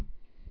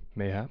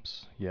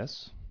Mayhaps,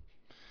 yes.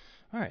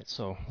 All right,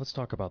 so let's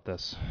talk about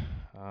this.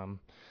 Um,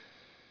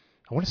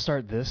 I want to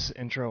start this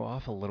intro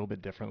off a little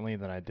bit differently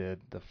than I did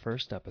the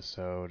first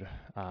episode,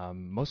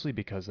 mostly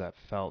because that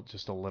felt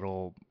just a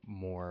little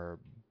more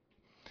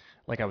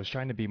like I was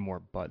trying to be more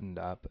buttoned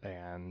up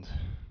and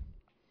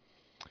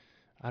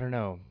I don't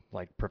know,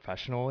 like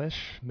professional-ish,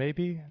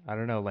 maybe. I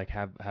don't know, like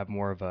have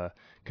more of a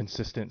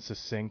consistent,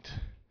 succinct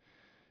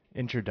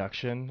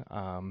introduction,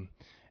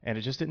 and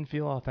it just didn't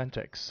feel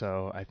authentic.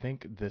 So I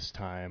think this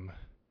time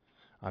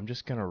I'm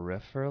just gonna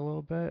riff for a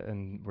little bit,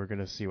 and we're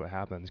gonna see what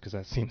happens because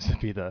that seems to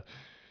be the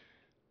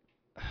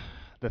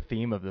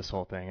theme of this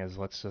whole thing is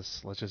let's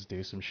just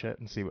do some shit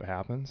and see what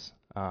happens.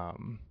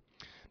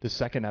 The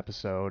second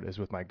episode is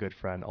with my good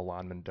friend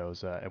Elan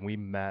Mendoza, and we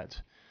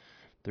met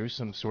through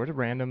some sort of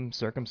random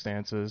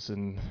circumstances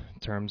in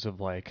terms of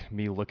like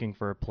me looking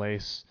for a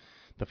place.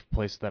 The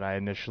place that I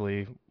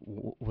initially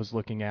was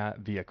looking at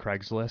via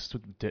Craigslist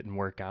didn't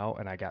work out,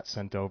 and I got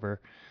sent over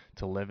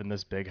to live in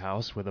this big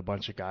house with a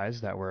bunch of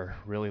guys that were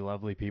really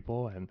lovely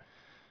people. And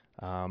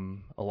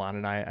Alana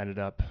and I ended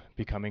up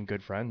becoming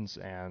good friends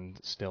and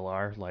still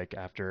are, like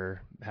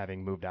after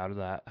having moved out of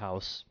that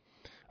house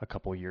a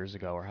couple years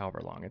ago or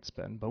however long it's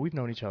been. But we've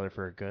known each other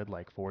for a good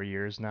like 4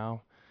 years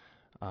now.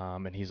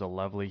 And he's a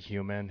lovely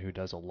human who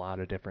does a lot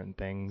of different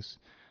things.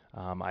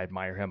 I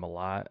admire him a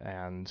lot,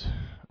 and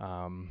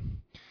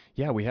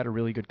yeah, we had a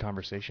really good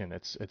conversation.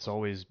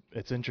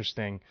 It's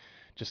interesting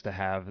just to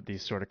have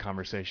these sort of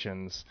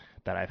conversations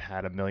that I've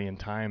had a million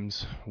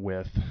times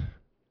with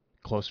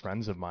close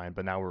friends of mine,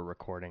 but now we're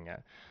recording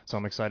it. So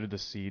I'm excited to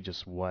see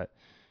just what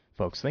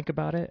folks think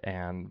about it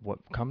and what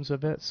comes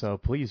of it. So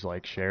please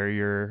like share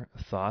your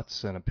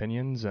thoughts and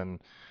opinions and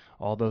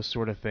all those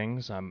sort of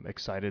things. I'm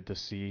excited to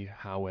see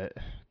how it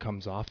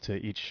comes off to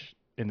each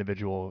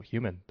individual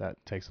human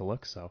that takes a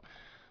look. So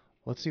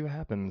let's see what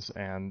happens,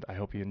 and I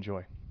hope you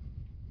enjoy.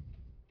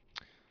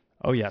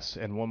 Oh, yes,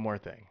 and one more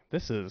thing.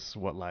 This is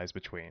what lies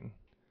between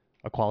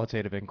a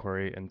qualitative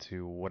inquiry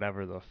into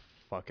whatever the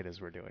fuck it is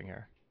we're doing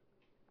here.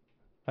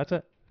 That's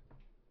it.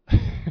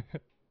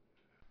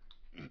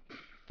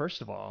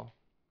 First of all,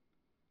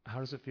 how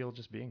does it feel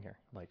just being here,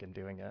 like, and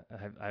doing it?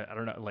 I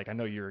don't know. Like, I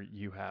know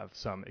you have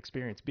some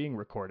experience being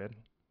recorded,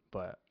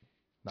 but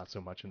not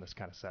so much in this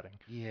kind of setting.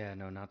 Yeah,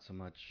 no, not so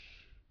much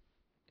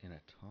in a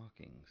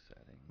talking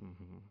setting.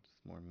 Mm-hmm. Just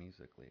more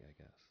musically,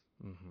 I guess.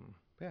 Mm-hmm.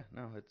 But yeah,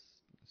 no, it's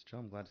chill.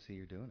 I'm glad to see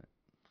you're doing it.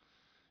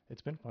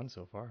 It's been fun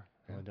so far.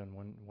 I've Yeah. only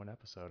done one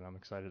episode, and I'm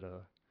excited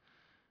to,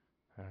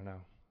 I don't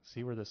know,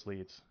 see where this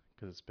leads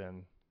because it's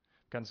been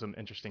gotten some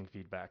interesting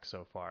feedback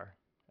so far,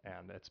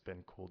 and it's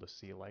been cool to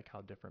see like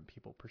how different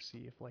people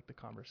perceive like the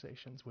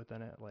conversations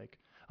within it. Like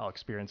I'll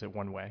experience it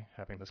one way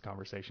having this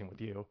conversation with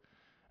you,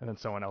 and then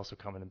someone else will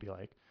come in and be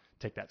like,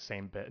 take that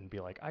same bit and be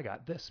like, I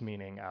got this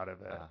meaning out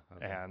of it, Ah,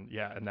 okay. and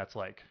yeah, and that's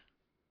like,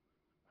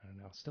 I don't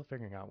know, still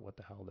figuring out what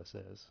the hell this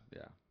is,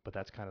 Yeah. but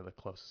that's kind of the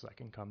closest I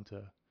can come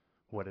to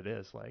what it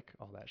is, like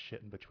all that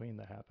shit in between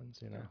that happens,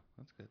 you Yeah, know.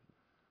 that's good.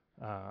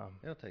 Um,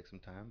 It'll take some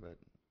time, but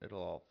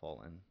it'll all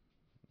fall in.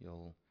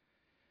 You'll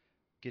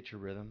get your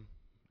rhythm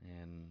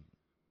and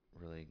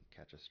really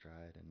catch a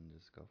stride and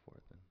just go for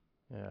it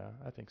then. yeah,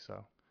 I think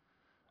so.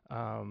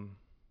 Um,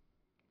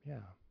 yeah.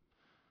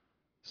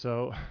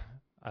 So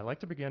I like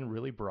to begin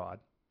really broad.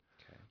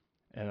 Okay.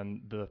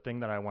 And the thing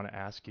that I want to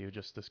ask you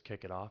just to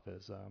kick it off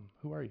is,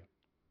 who are you?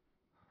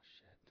 Oh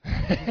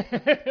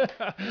shit.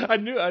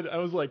 I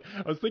was like,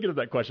 I was thinking of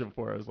that question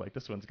before. I was like,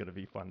 this one's going to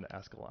be fun to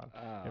ask Alon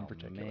in Oh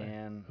particular.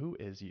 man. Who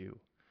is you?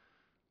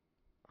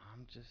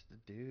 I'm just a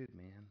dude,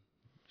 man.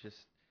 Just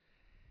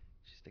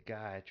just a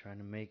guy trying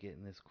to make it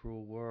in this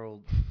cruel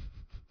world.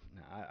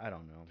 No, I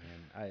don't know,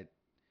 man. I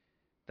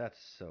That's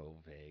so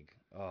vague.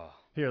 Oh,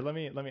 Here, let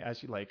me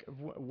ask you like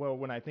well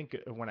when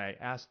I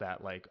ask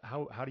that like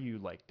how do you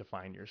like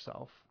define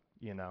yourself?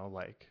 You know,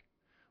 like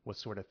what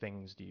sort of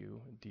things do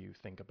you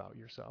think about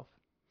yourself?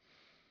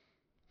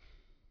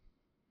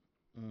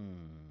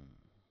 mm,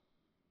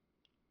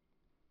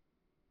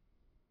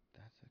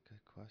 that's a good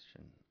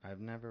question. I've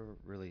never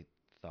really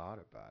thought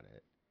about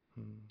it.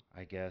 Hmm.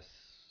 I guess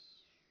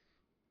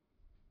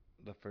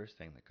the first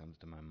thing that comes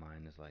to my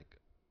mind is like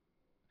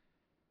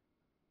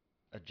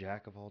a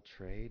jack of all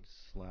trades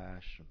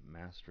slash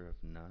master of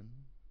none.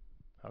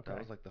 That Okay.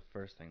 was like the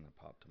first thing that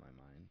popped to my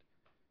mind,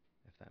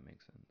 if that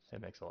makes sense.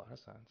 It makes a lot of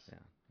sense. Yeah.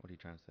 What are you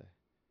trying to say?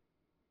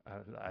 I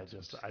I'm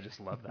just just I just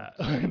kidding. love that.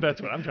 I'm just kidding.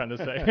 That's what I'm trying to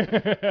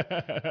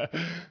say.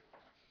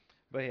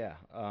 But yeah,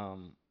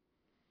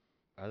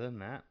 other than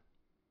that,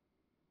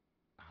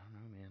 I don't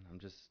know, man. I'm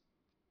just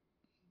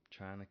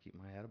trying to keep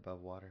my head above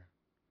water.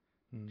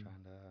 Hmm.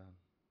 Trying to,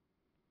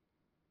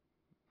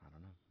 I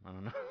don't know. I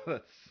don't know.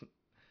 That's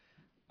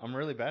I'm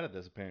really bad at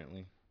this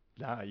apparently.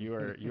 Nah, you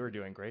are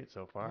doing great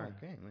so Oh, far.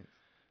 okay. Thanks.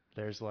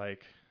 There's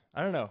like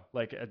I don't know,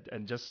 like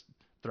and just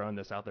throwing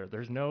this out there.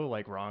 There's no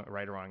like wrong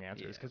right or wrong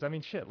answers Yeah, because I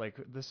mean shit, like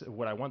this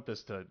what I want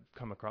this to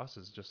come across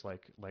is just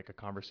like a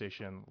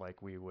conversation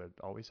like we would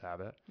always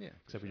have it, yeah, for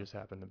except we sure. just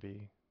happen to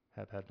be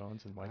have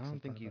headphones and I mics in don't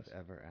front think of you've us.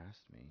 ever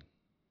asked me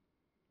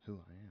who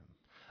I am.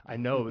 I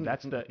know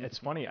it's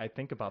funny. I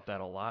think about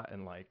that a lot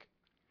and like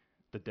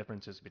the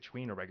differences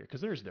between a regular,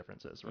 because there's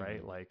differences,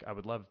 right? Hmm. Like I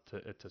would love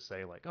to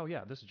say like, oh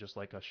yeah, this is just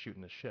like us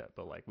shooting the shit,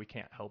 but like we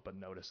can't help but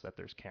notice that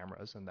there's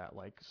cameras and that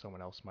like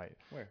someone else might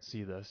Where?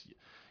 see this.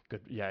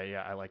 Good, yeah,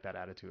 yeah. I like that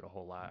attitude a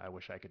whole lot. I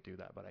wish I could do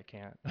that, but I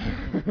can't.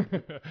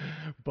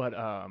 But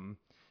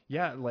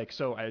yeah, like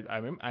so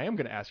I am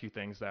gonna ask you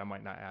things that I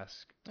might not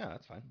ask, Yeah,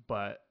 that's fine.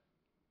 but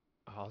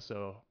I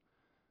also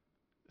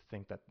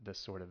think that this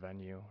sort of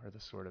venue or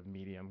this sort of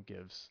medium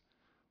gives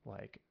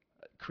like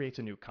creates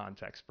a new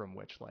context from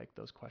which like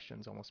those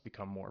questions almost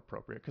become more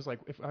appropriate. Because like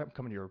if I'm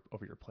coming to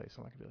over your place,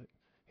 I'm not gonna be like,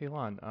 "Hey,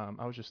 Lon,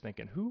 I was just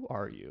thinking, who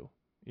are you?"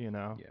 You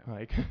know, Yeah,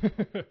 like.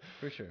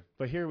 for sure.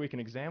 But here we can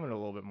examine it a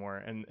little bit more,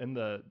 and in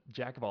the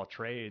jack of all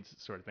trades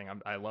sort of thing,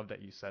 I love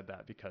that you said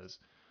that because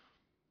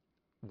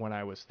when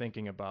I was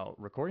thinking about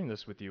recording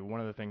this with you, one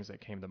of the things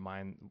that came to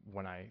mind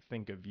when I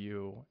think of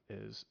you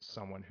is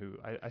someone who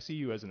I see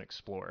you as an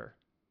explorer,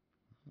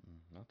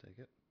 I'll take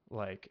it.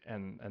 like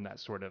and that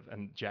sort of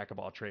and jack of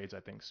all trades I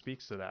think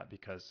speaks to that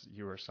because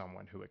you are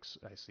someone who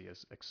I see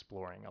as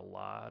exploring a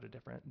lot of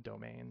different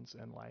domains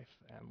in life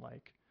and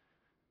like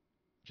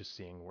just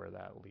seeing where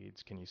that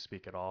leads. Can you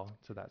speak at all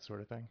to that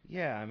sort of thing?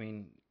 Yeah, I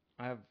mean,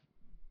 I've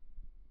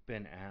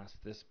been asked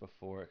this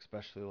before,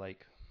 especially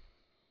like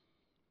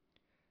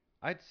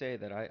I'd say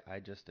that I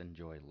just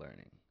enjoy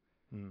learning.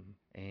 Mm.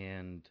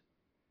 And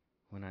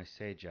when I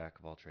say jack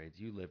of all trades,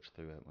 you lived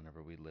through it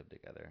whenever we lived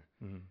together.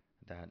 Mm.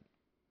 That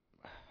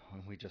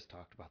when we just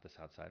talked about this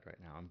outside right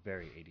now, I'm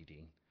very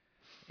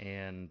ADD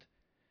and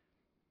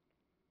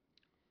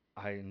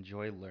I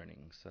enjoy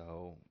learning.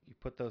 So you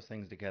put those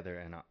things together,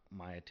 and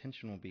my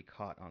attention will be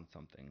caught on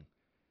something.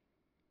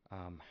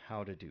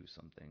 How to do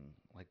something.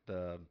 Like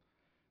the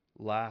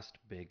last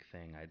big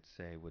thing I'd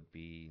say would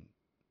be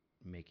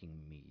making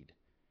mead.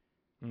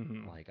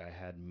 Mm-hmm. Like I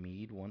had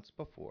mead once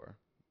before,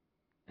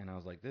 and I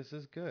was like, "This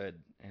is good."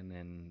 And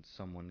then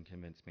someone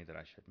convinced me that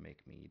I should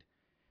make mead,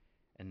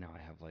 and now I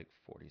have like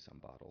 40 some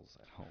bottles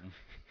at home,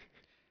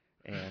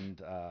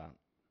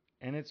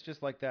 and it's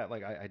just like that.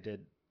 Like I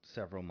did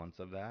several months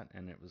of that,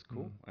 and it was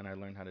cool, Mm. and I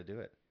learned how to do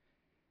it.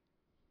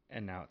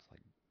 And now it's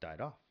like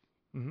died off.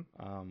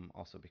 Mm-hmm.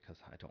 Also because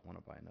I don't want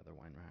to buy another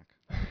wine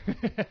rack.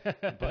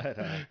 Mm-hmm. but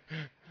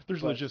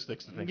There's but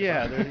logistics to think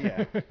yeah,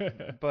 about. there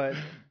yeah.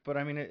 But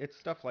I mean it's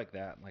stuff like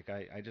that. Like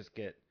I just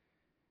get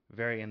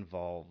very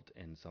involved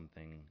in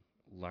something,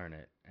 learn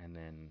it, and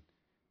then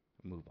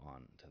move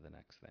on to the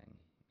next thing.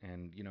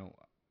 And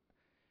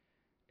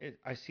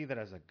I see that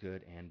as a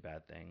good and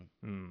bad thing.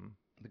 Mm.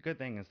 The good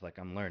thing is like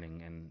I'm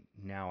learning, and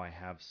now I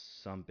have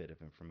some bit of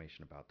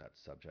information about that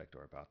subject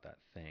or about that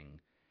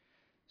thing.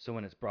 So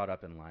when it's brought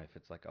up in life,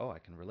 it's like, oh, I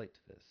can relate to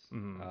this.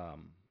 Mm.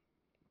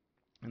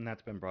 And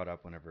that's been brought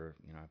up whenever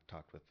I've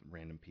talked with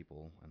random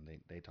people and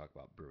they talk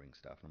about brewing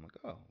stuff, and I'm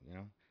like, oh,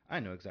 I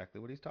know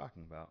exactly what he's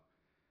talking about.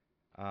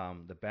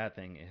 The bad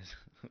thing is,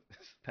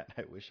 is that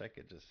I wish I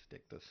could just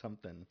stick to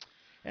something,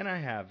 and I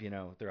have,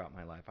 throughout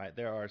my life.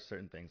 There are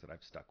certain things that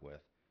I've stuck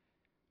with,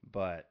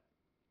 but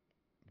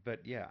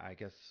yeah, I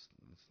guess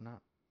it's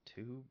not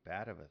too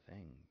bad of a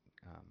thing,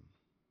 um,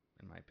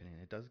 in my opinion.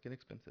 It does get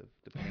expensive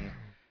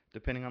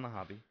depending on the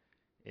hobby.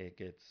 It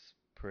gets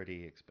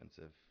pretty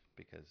expensive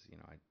because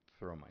I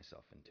throw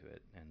myself into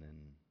it, and then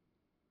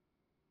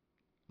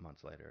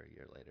months later, a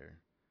year later,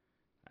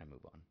 I move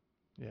on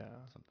Yeah.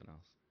 something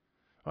else.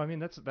 Well, I mean,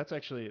 that's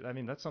actually, I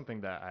mean, that's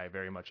something that I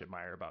very much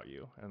admire about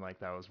you. And like,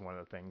 that was one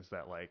of the things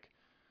that like,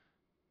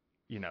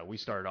 we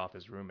started off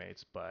as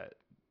roommates, but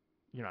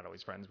you're not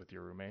always friends with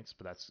your roommates.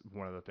 But that's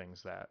one of the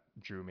things that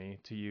drew me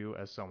to you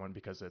as someone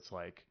because it's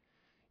like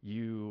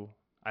you,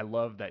 I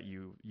love that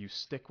you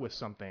stick with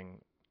something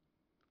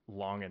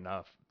long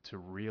enough to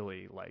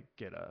really like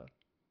get a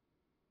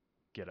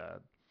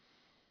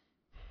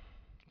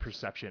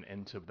perception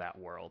into that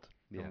world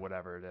Yeah. and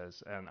whatever it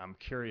is. And I'm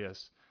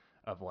curious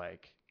of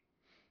like,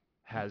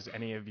 has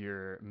any of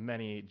your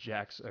many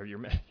jacks or your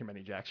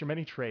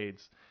many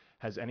trades,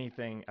 has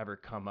anything ever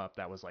come up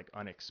that was like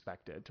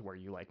unexpected to where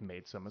you like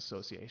made some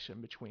association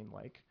between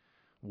like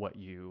what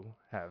you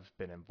have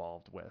been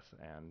involved with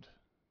and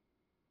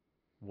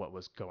what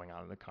was going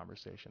on in the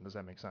conversation? Does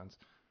that make sense?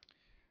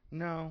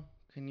 No.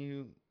 Can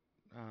you,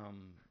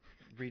 um,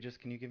 Regis?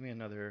 Can you give me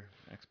another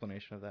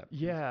explanation of that,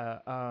 please? Yeah.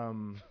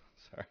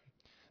 Sorry.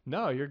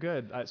 No, you're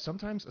good.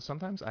 Sometimes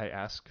I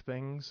ask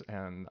things,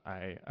 and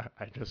I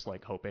just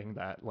like hoping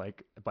that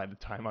like by the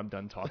time I'm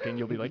done talking,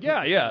 you'll be like,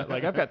 yeah, yeah,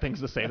 like I've got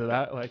things to say to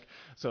that. Like,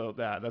 so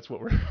that's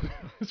what we're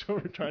that's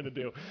what we're trying to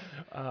do.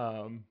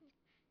 Um,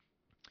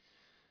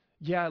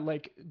 yeah,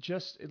 like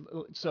just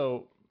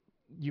so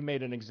you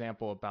made an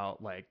example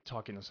about like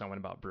talking to someone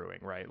about brewing,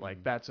 right? Like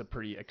Mhm. that's a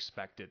pretty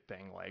expected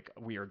thing. Like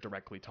we are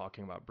directly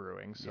talking about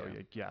brewing, so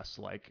Yeah. yes,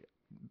 like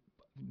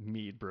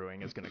mead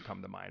brewing is going to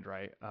come to mind,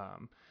 right?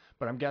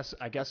 But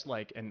I guess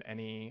like in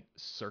any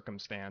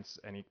circumstance,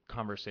 any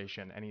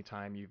conversation,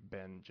 anytime you've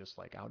been just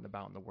like out and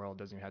about in the world,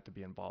 doesn't even have to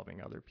be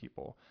involving other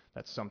people.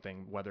 That's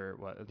something. Whether it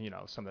was,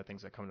 some of the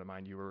things that come to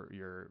mind,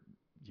 you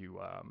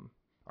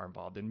are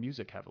involved in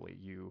music heavily.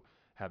 You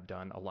have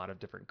done a lot of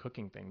different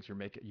cooking things. You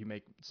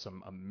make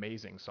some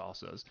amazing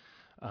salsas.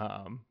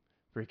 Um,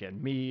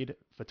 Freaking mead,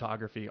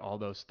 photography, all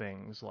those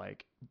things.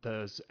 Like,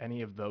 does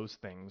any of those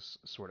things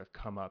sort of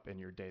come up in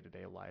your day to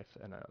day life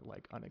in a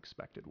like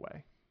unexpected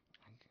way?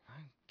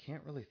 I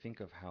can't really think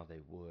of how they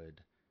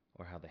would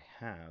or how they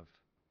have,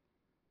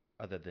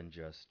 other than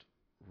just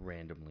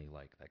randomly,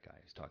 like that guy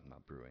who's talking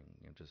about brewing,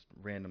 just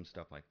random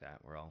stuff like that,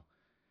 where I'll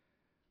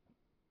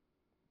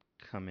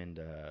come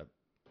into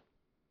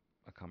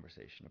a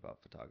conversation about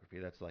photography.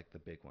 That's like the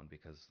big one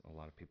because a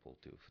lot of people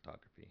do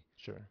photography.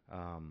 Sure.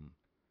 Um,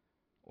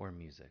 or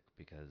music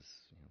because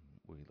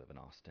we live in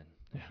Austin.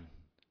 Yeah.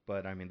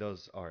 But I mean,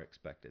 those are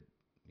expected.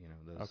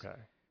 Those Okay.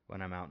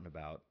 when I'm out and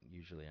about,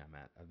 usually I'm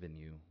at a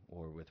venue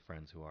or with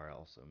friends who are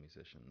also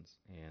musicians.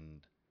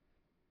 And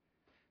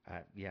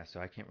yeah, so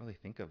I can't really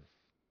think of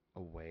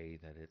a way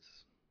that it's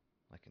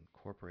like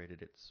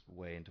incorporated its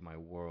way into my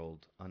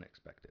world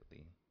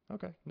unexpectedly.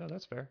 Okay. No,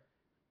 that's fair.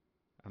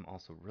 I'm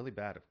also really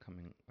bad at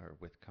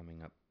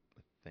coming up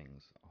with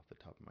things off the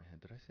top of my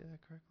head. Did I say that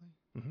correctly?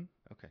 Mm-hmm.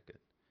 Okay, good.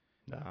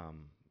 No.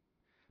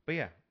 But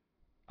yeah,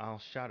 I'll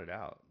shout it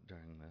out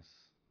during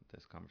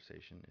this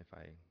conversation if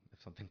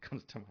something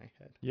comes to my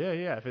head. Yeah,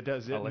 yeah. If it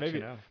does, I'll it let you maybe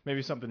know.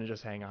 maybe something to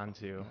just hang on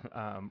to.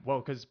 Well,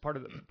 because part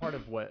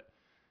of what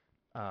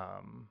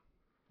um,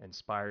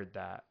 inspired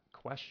that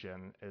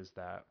question is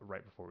that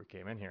right before we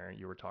came in here,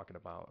 you were talking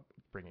about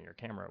bringing your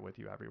camera with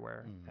you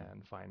everywhere Mm.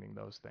 and finding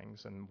those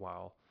things. And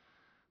while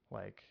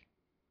like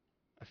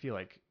I feel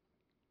like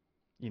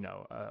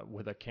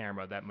with a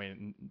camera that may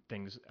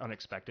things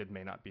unexpected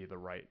may not be the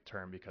right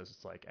term because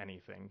it's like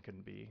anything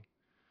can be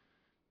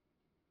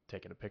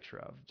taken a picture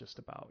of just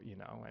about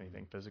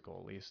anything Mm. physical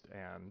at least.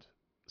 And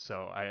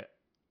so I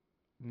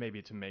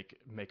maybe to make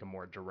a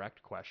more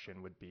direct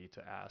question would be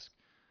to ask,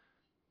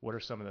 what are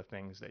some of the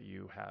things that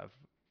you have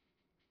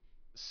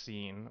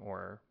seen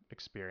or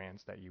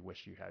experienced that you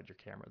wish you had your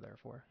camera there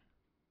for?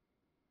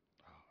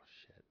 Oh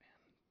shit,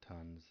 man,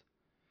 tons.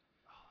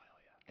 Oh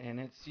hell And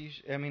it's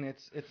usually, I mean,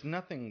 it's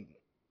nothing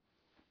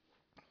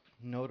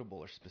notable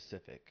or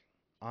specific.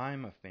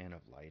 I'm a fan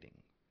of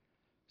lighting,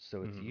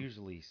 so yeah. it's Mm-hmm.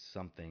 usually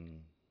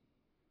something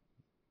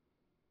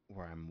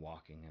where I'm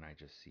walking and I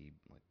just see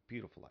like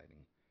beautiful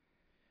lighting,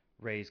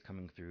 rays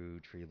coming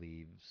through tree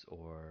leaves,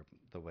 or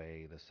the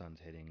way the sun's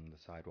hitting the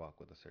sidewalk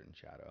with a certain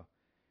shadow.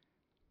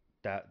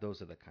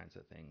 Those are the kinds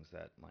of things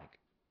that like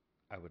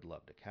I would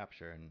love to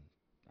capture, and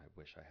I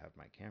wish I have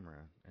my camera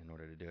in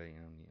order to do it.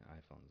 The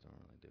iPhones don't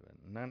really do it,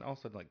 and that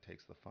also like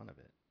takes the fun of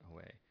it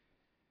away.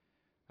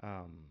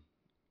 Um,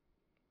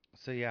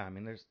 so yeah, I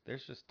mean,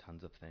 there's just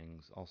tons of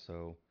things.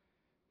 Also,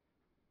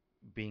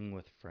 being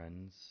with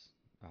friends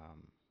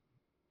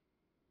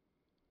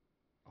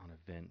on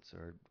events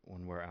or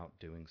when we're out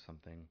doing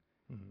something,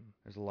 Mm-hmm.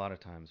 there's a lot of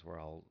times where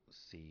I'll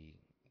see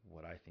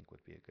what I think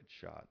would be a good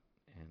shot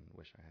and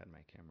wish I had my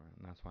camera,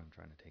 and that's why I'm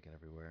trying to take it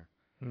everywhere.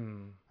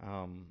 Mm.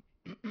 Um,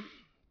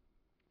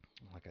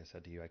 like I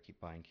said to you, I keep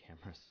buying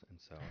cameras, and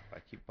so if I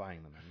keep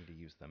buying them, I need to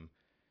use them.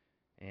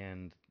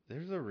 And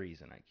there's a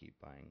reason I keep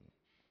buying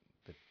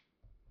the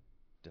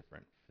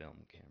different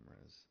film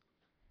cameras,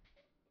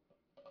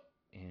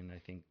 and I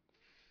think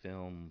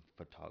film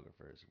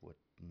photographers would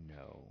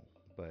know.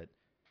 But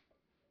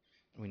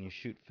when you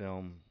shoot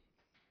film,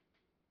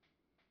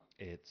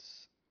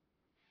 it's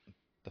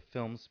the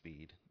film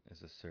speed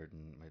is a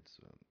certain. It's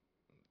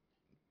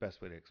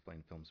best way to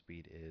explain film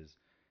speed is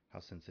how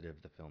sensitive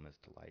the film is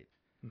to light.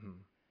 Mm-hmm.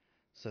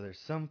 So there's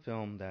some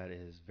film that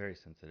is very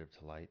sensitive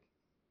to light,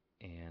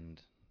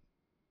 and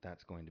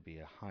that's going to be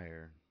a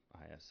higher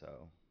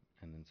ISO,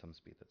 and then some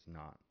speed that's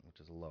not, which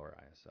is a lower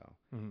ISO.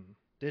 Mm-hmm.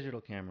 Digital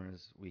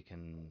cameras, we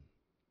can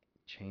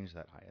change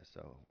that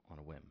ISO on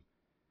a whim.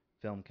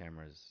 Film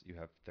cameras, you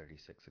have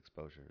 36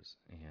 exposures,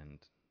 and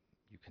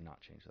you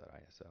cannot change that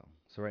ISO.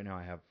 So right now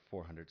I have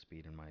 400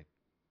 speed in my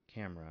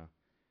camera,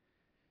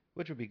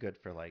 which would be good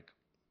for like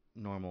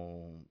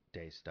normal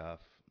day stuff,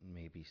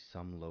 maybe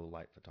some low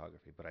light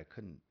photography, but I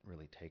couldn't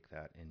really take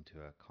that into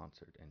a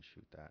concert and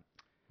shoot that.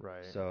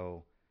 Right.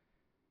 So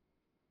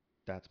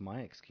that's my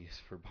excuse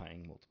for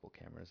buying multiple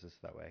cameras, is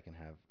that way I can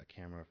have a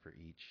camera for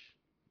each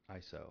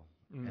ISO,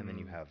 and then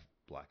you Mm. have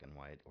black and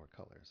white or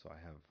color. So I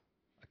have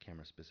a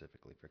camera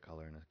specifically for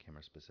color and a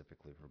camera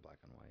specifically for black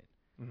and white.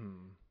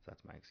 Mm. So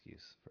that's my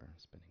excuse for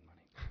spending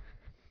money.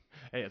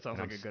 Hey, it sounds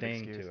And I'm like a good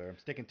staying to excuse. it. I'm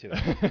sticking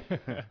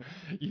to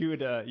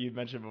it. You'd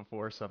mentioned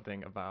before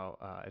something about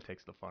it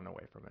takes the fun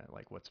away from it.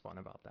 Like, what's fun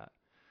about that?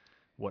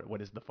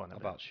 What is the fun of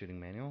it? About shooting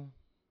manual,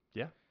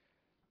 Yeah.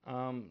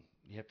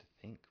 you have to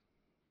think,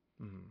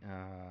 Mm-hmm.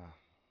 uh,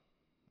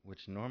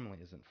 which normally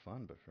isn't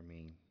fun, but for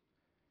me,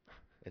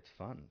 it's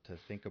fun to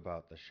think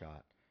about the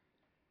shot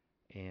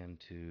and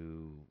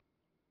to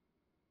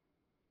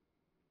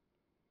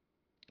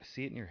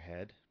see it in your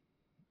head.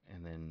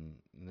 And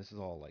this is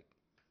all like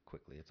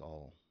quickly, it's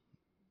all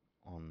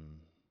on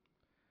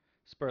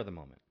spur of the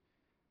moment.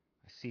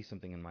 I see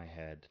something in my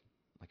head.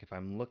 Like if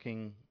I'm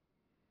looking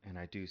and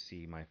I do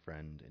see my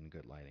friend in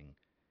good lighting,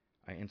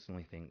 I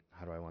instantly think,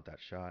 how do I want that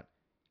shot?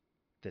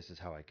 this is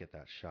how I get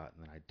that shot,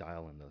 and then I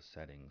dial in those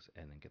settings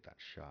and then get that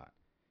shot.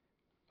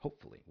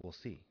 Hopefully, we'll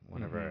see.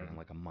 Whenever in Mm-hmm.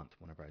 like a month,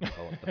 whenever I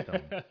develop the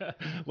film. A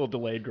little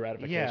delayed Yeah,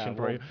 gratification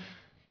for you. well,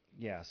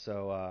 yeah.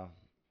 So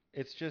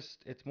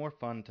it's more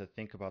fun to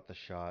think about the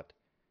shot,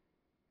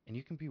 and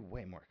you can be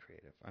way more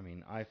creative. I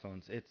mean,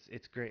 iPhones.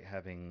 It's great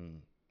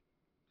having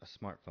a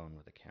smartphone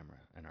with a camera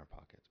in our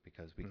pockets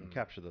because we can Mm-hmm.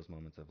 capture those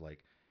moments of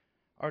like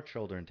our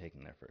children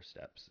taking their first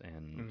steps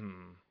and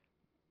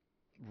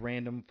Mm-hmm.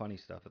 random funny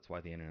stuff. That's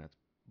why the internet's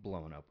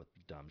blowing up with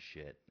dumb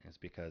shit. Is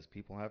because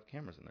people have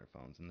cameras in their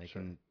phones and they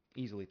Sure. can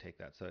easily take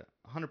that. So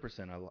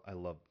 100%, I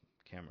love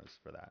cameras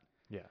for that.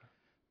 Yeah.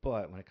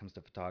 But when it comes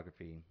to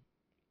photography,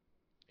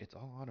 it's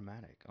all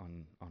automatic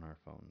on our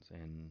phones,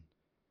 and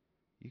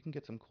you can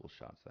get some cool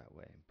shots that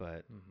way.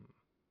 But Mm-hmm.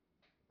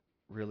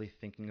 really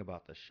thinking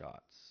about the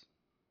shots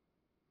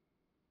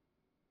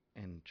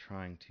and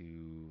trying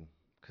to,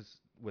 because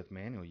with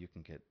manual you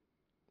can get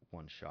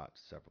one shot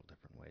several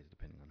different ways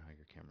depending on how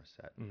your camera's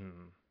set.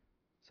 Mm-hmm.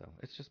 So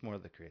it's just more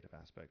of the creative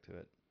aspect to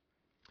it.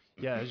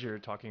 Yeah, as you're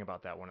talking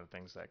about that, one of the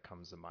things that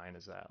comes to mind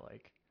is that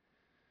like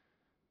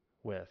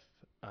with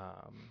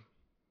um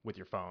with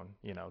your phone,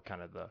 you know,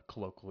 kind of the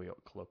colloquial.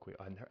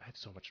 I have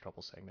so much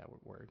trouble saying that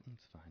word,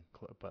 It's fine.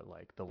 but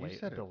like the You lay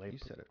said it. the lay You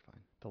said it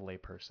fine. the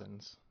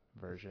layperson's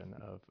version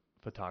of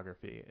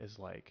photography is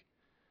like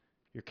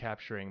you're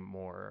capturing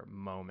more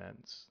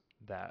moments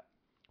that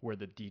where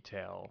the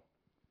detail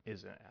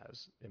isn't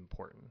as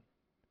important.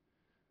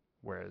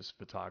 Whereas Yeah.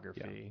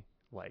 photography,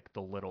 like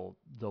the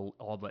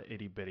all the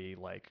itty bitty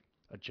like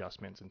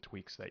adjustments and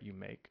tweaks that you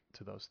make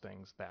to those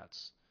things,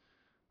 that's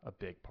a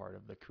big part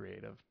of the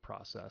creative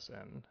process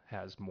and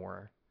adds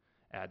more.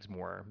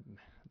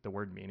 The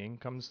word meaning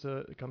comes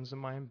to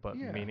mind, but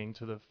Yeah, meaning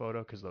to the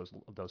photo because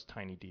those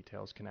tiny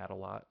details can add a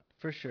lot.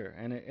 for sure.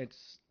 And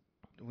it's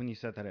when you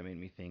said that, it made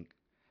me think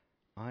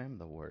I'm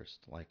the worst.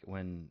 Like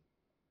when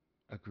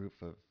a group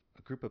of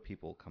a group of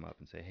people come up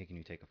and say, "Hey, can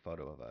you take a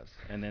photo of us?"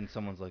 And then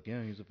someone's like,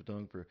 "Yeah, he's a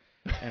photographer,"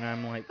 and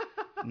I'm like,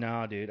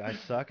 "No, dude, I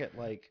suck at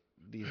like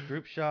these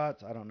group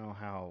shots. I don't know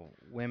how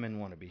women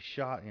want to be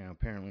shot. You know,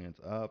 apparently it's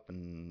up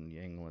and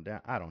you angle it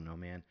down. I don't know,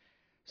 man."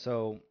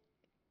 So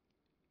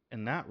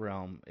in that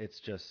realm, it's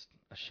just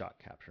a shot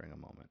capturing a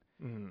moment.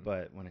 Mm,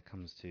 But when it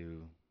comes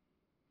to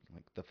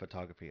like the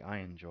photography I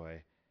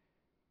enjoy,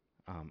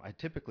 I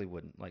typically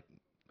wouldn't like.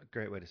 A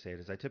great way to say it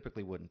is I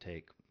typically wouldn't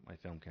take my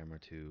film camera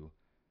to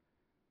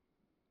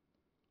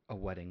a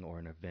wedding or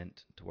an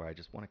event to where I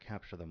just want to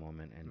capture the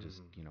moment and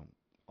just, mm,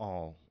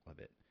 all of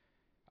it.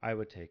 I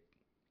would take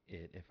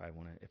it if I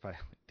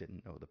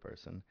didn't know the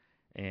person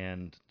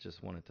and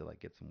just wanted to like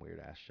get some weird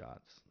ass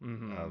shots of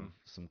mm.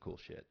 some cool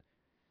shit.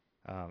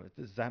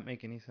 Does that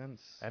make any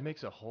sense? That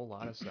makes a whole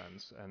lot of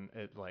sense, and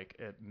it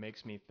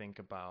makes me think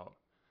about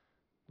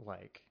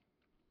like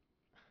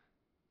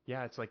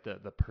yeah, it's like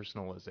the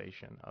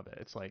personalization of it.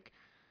 It's like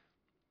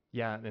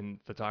yeah, in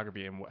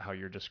photography and how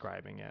you're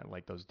describing it,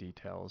 like those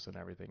details and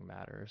everything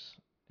matters.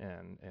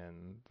 And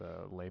in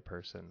the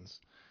layperson's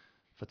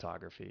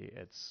photography,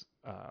 it's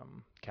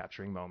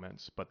capturing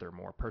moments, but they're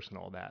more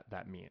personal.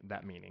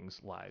 That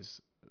meanings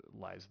lies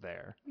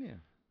there. Yeah.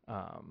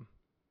 Um,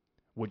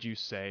 would you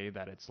say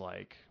that it's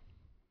like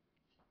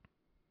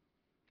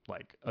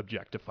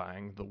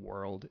objectifying the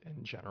world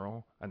in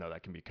general? I know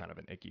that can be kind of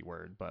an icky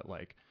word, but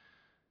like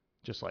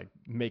just like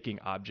making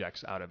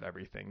objects out of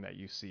everything that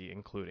you see,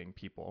 including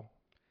people.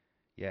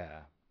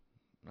 Yeah.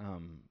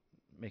 Um,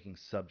 Making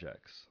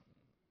subjects.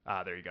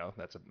 Ah, there you go.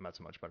 That's a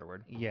much better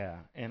word. Yeah,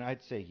 and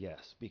I'd say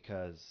yes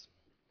because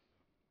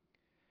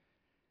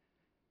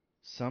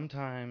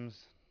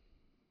sometimes,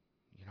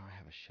 I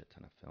have a shit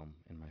ton of film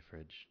in my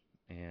fridge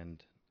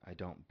and I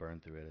don't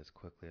burn through it as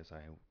quickly as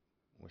I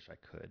wish I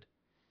could.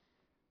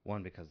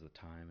 One, because of the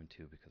time, and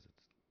two, because it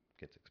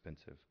gets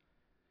expensive.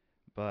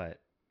 But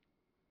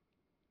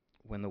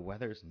when the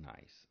weather's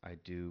nice, I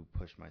do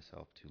push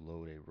myself to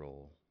load a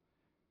roll,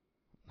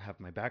 have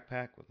my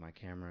backpack with my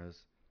cameras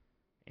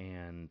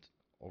and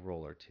a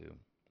roll or two,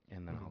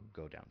 and then I'll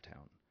Mm-hmm. go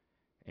downtown.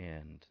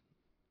 And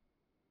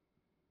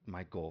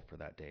my goal for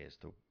that day is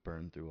to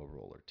burn through a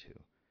roll or two.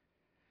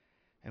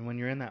 And when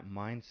you're in that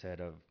mindset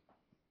of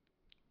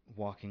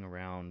walking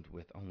around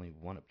with only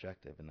one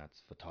objective, and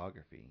that's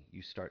photography,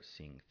 you start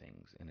seeing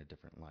things in a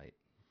different light.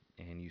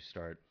 And you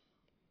start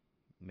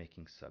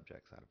making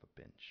subjects out of a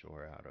bench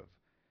or out of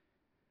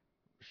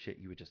shit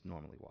you would just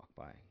normally walk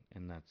by.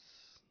 And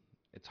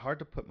it's hard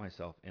to put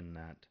myself in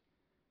that.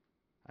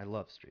 I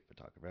love street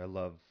photography.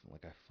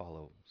 I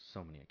follow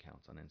so many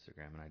accounts on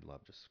Instagram, and I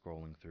love just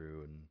scrolling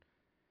through, and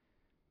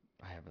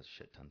I have a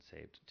shit ton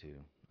saved too.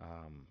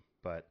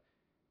 But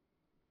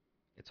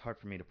it's hard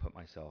for me to put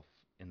myself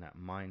in that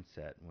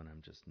mindset when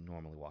I'm just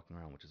normally walking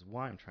around, which is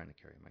why I'm trying to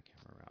carry my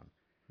camera around.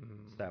 So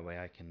Mm-hmm. that way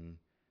I can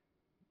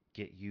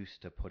get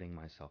used to putting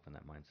myself in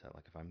that mindset.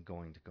 Like if I'm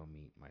going to go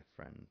meet my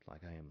friend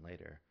like I am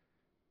later,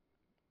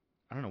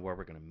 I don't know where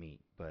we're going to meet,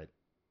 but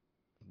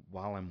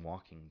while I'm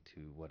walking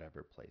to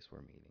whatever place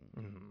we're meeting,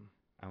 Mm-hmm.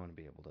 I want to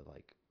be able to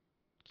like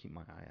keep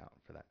my eye out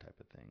for that type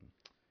of thing.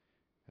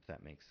 if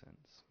that makes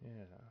sense.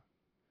 Yeah.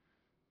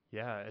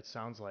 Yeah, it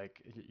sounds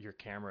like your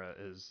camera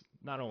is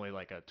not only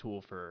like a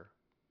tool for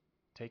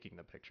taking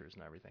the pictures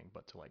and everything,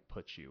 but to like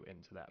put you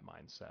into that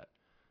mindset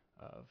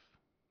of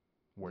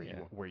Yeah.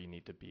 where you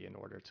need to be in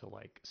order to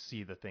like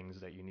see the things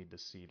that you need to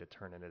see to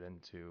turn it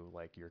into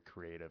like your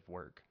creative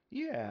work.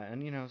 Yeah,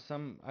 and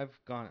some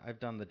I've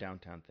done the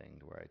downtown thing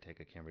to where I take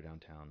a camera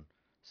downtown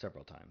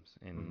several times,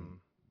 and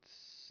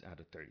Mm-hmm. out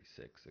of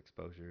 36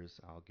 exposures,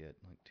 I'll get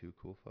like two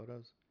cool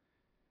photos,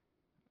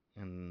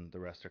 and the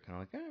rest are kind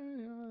of like,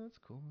 yeah, that's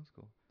cool, that's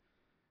cool.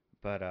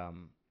 But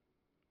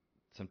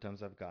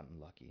sometimes I've gotten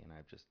lucky, and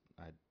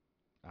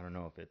I don't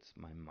know if it's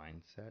my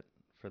mindset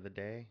for the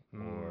day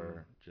Mm.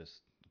 or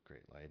just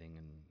great lighting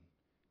and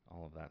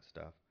all of that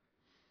stuff.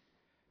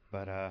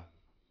 But Mm.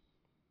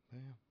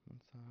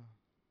 yeah,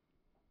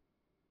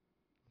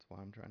 that's why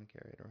I'm trying to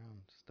carry it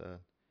around, just to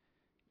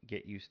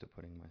get used to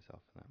putting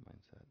myself in that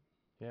mindset.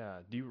 Yeah.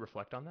 Do you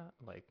reflect on that?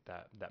 Like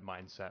that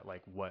mindset,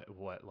 like what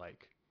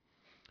like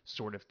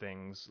sort of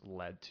things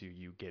led to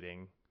you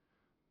getting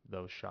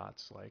those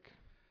shots like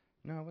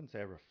No, I wouldn't say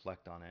I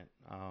reflect on it.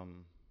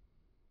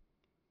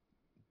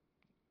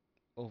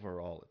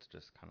 Overall, it's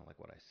just kind of like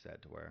what I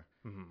said, to where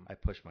mm-hmm. I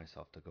push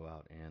myself to go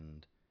out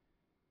and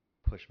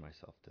push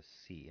myself to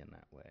see in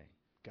that way.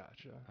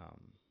 Gotcha.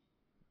 Um,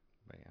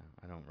 but yeah,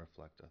 I don't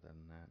reflect other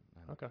than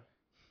that. Okay.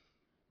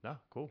 No,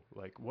 cool.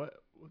 Like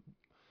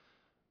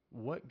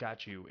what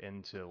got you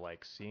into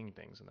like seeing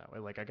things in that way?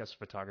 Like I guess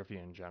photography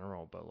in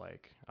general, but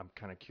like I'm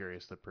kind of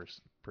curious the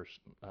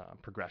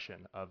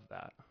progression of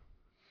that.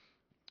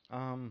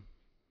 Um,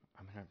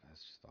 I mean, I've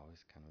just always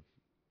kind of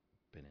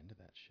been into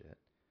that shit.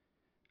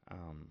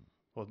 Um,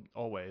 Well,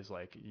 always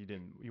like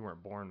you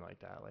weren't born like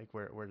that. Like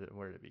where did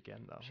it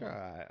begin though? sure,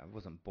 Like I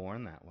wasn't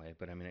born that way,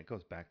 but I mean, it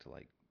goes back to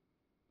like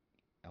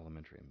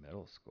elementary and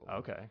middle school.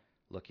 okay.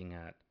 Looking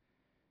at,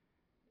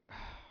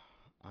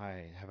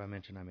 I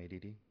mentioned I'm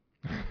ADD.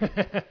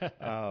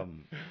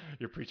 Um,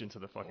 You're preaching to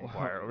the fucking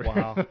choir over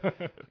while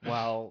here.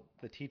 while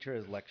the teacher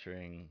is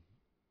lecturing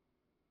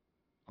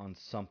on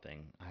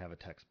something, I have a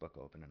textbook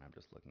open and I'm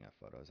just looking at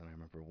photos. And I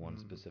remember one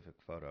Mm. specific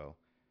photo,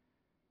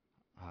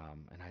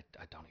 and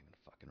I don't even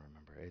fucking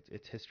remember.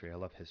 It's history. I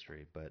love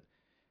history, but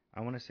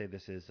I want to say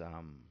this is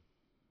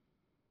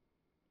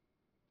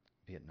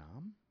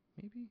Vietnam,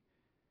 maybe.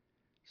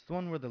 It's the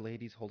one where the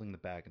lady's holding the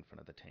bag in front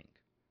of the tank.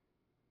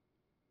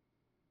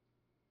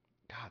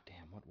 God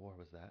damn, what war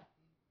was that?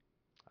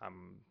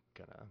 I'm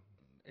gonna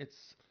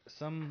It's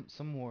some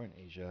war in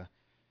Asia,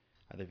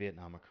 either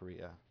Vietnam or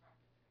Korea.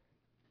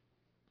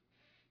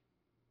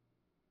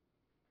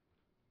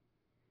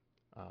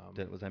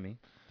 Was that me?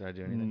 Did I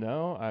do anything?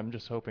 no, I'm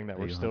just hoping that Are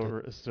we're you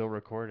haunted? still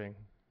recording.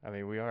 I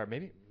mean, we are.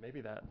 Maybe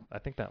that I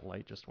think that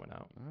light just went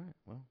out. All right.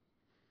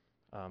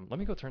 Well, Let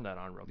me go turn that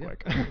on real yeah.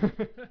 quick. Go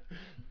ahead.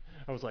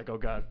 I was like, oh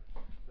god,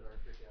 did our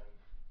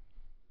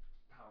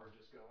freaking power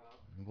just go out?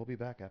 We'll be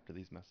back after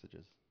these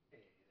messages. Hey,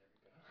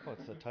 Oh, there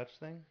it's we a go. touch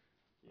thing.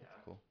 Yeah,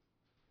 That's cool.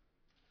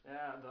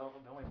 yeah.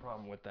 The only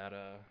problem with that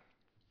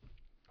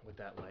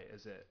light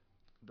is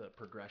the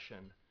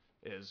progression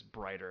is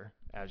brighter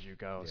as you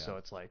go. Yeah. So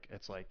it's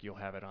like you'll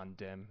have it on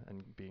dim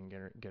and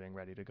getting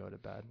ready to go to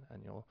bed,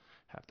 and you'll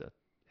have to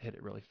hit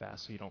it really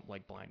fast so you don't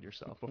like blind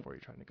yourself before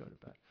you're trying to go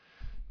to bed.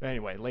 But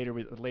anyway, lady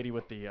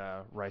with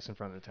the rice in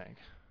front of the tank.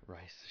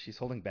 Rice. She's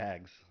holding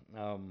bags. I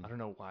don't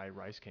know why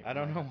rice came I in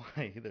my don't know head.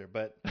 why either,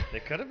 but they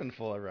could have been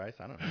full of rice.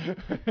 I don't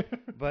know.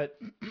 But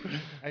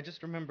I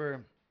just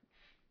remember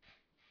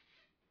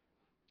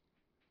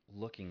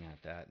looking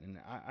at that, and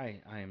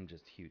I am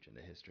just huge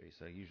into history.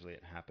 So usually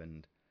it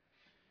happened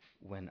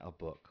when a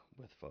book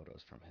with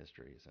photos from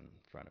history is in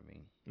front of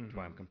me, to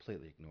where I'm Mm-hmm.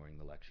 completely ignoring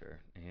the lecture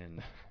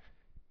and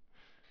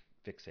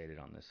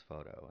fixated on this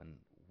photo and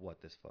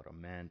what this photo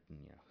meant, and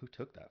who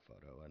took that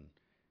photo, and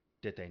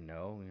did they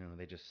know?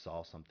 They just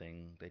saw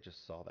something. They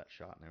just saw that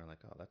shot, and they were like,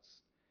 "Oh, that's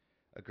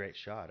a great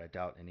shot." I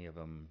doubt any of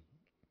them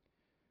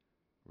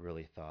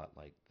really thought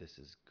like this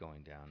is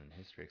going down in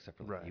history, except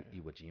for like Right.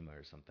 Iwo Jima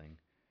or something.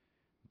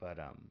 But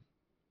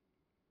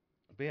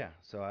yeah.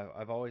 So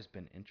I've always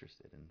been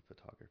interested in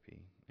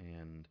photography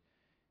and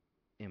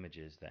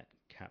images that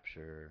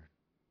capture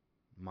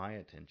my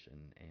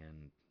attention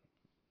and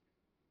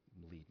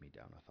lead me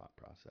down a thought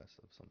process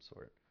of some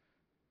sort.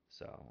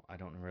 So I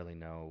don't really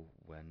know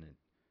when it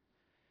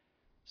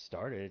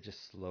started. It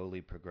just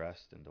slowly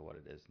progressed into what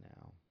it is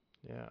now.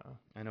 Yeah.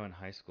 I know in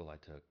high school I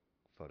took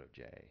Photo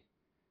J.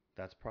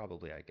 That's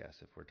probably, I guess,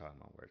 if we're talking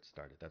about where it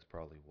started, that's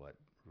probably what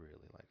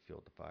really like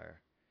fueled the fire.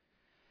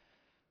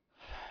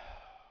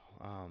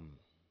 Um,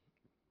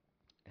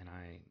 and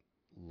I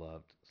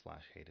loved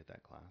slash hated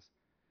that class.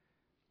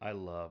 I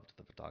loved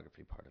the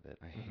photography part of it.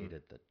 I Mm-hmm.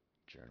 hated the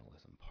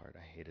journalism part.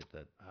 I hated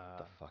the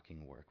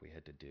fucking work we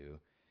had to do,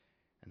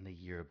 and the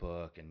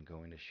yearbook, and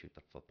going to shoot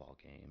the football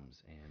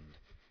games, and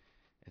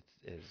it's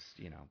is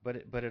but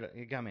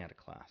it got me out of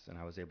class, and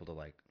I was able to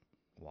like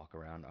walk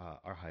around.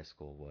 Our high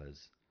school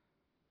was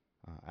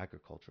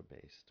agriculture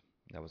based.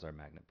 That was our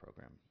magnet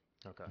program,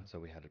 Okay. and so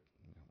we had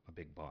a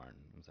big barn.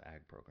 It was an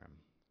ag program.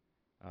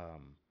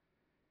 Um,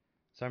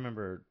 So I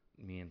remember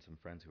me and some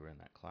friends who were in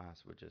that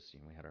class would just,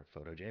 we had our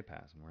photo J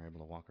pass and we were able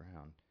to walk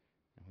around,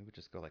 and we would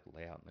just go like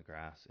lay out in the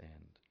grass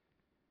and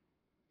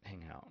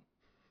hang out.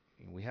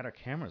 We had our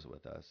cameras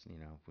with us.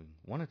 If we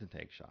wanted to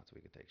take shots,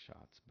 we could take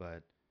shots,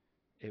 but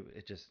it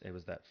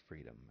was that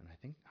freedom. And I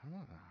don't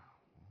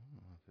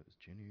know if it was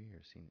junior year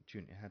or senior.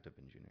 It had to have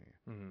been junior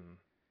year.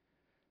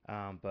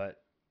 Mm. But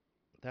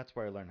that's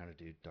where I learned how to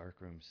do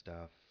darkroom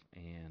stuff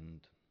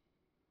and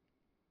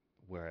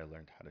where I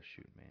learned how to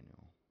shoot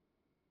manual,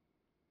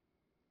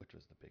 which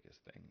was the biggest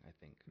thing, I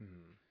think.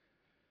 Mm.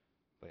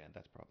 But yeah,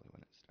 that's probably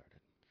when it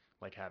started.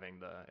 Like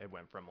it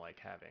went from like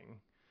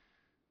having,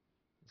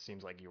 it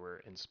seems like you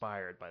were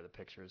inspired by the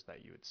pictures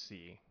that you would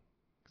see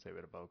because they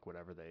would evoke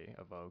whatever they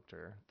evoked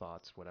or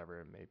thoughts,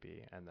 whatever it may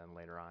be. And then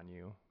later on,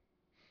 you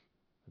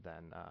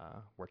then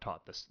were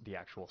taught the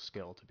actual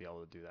skill to be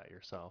able to do that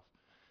yourself.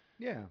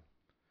 Yeah.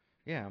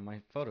 Yeah, my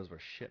photos were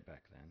shit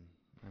back then.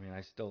 I mean,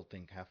 I still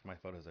think half of my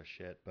photos are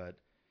shit, but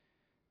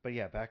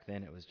yeah, back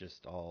then it was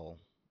just all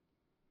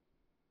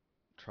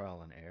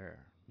trial and error.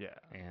 Yeah.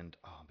 And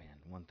oh man,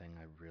 one thing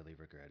I really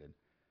regretted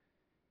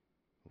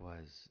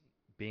was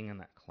being in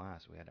that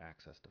class. We had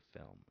access to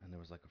film, and there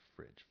was like a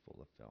fridge full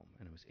of film,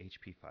 and it was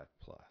HP5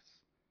 Plus,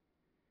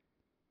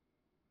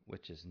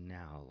 which is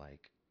now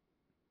like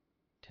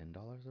 $10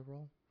 a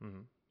roll.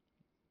 Mm-hmm.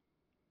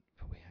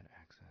 But we had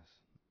access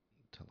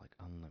to like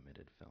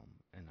unlimited film,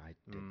 and I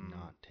did Mm.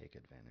 not take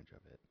advantage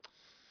of it.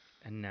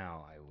 And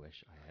now I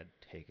wish I had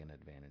taken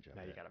advantage of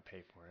Now you it. got to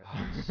pay for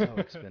Oh, it's it. so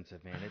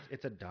expensive, man.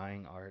 It's a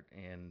dying art,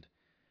 and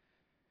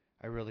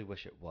I really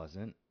wish it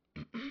wasn't.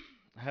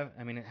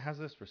 I mean, it has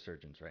this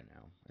resurgence right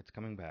now. It's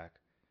coming back.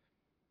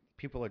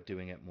 People are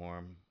doing it more,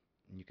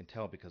 and you can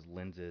tell because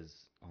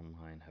lenses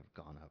online have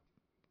gone up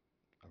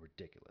a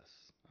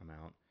ridiculous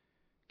amount.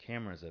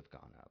 Cameras have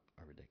gone up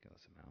a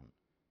ridiculous amount.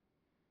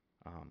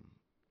 Um,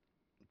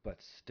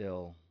 but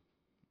still,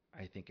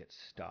 I think it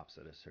stops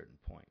at a certain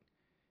point.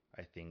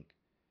 I think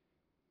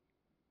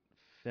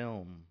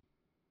film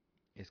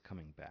is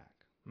coming back,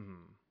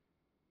 Mm.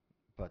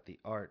 but the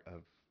art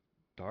of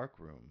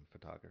darkroom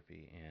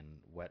photography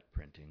and wet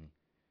printing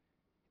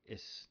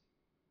is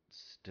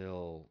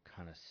still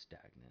kind of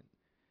stagnant.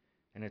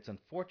 And it's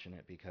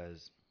unfortunate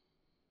because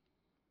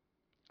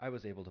I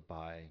was able to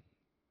buy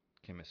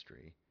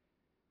chemistry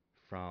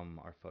from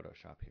our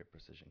Photoshop here,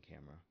 Precision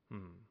Camera.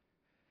 Mm.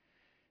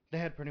 They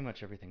had pretty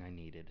much everything I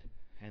needed.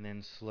 And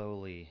then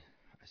slowly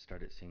I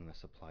started seeing the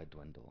supply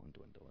dwindle and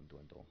dwindle and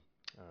dwindle.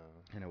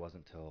 Uh, And it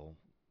wasn't until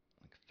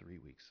like 3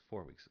 weeks,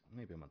 4 weeks,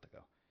 maybe a month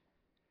ago,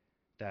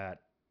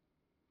 that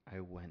I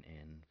went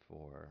in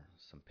for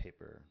some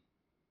paper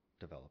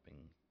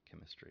developing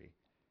chemistry,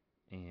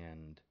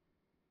 and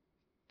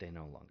they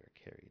no longer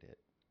carried it.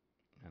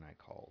 And I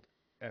called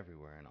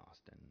everywhere in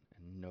Austin,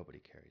 and nobody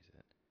carries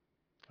it.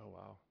 oh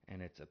wow.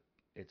 And it's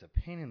a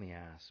pain in the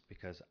ass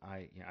because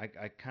I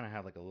kind of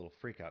have like a little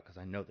freak out because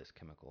I know this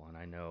chemical, and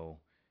I know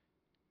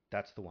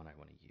that's the one I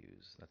want to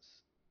use.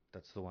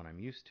 That's the one I'm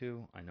used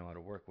to. I know how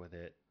to work with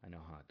it. I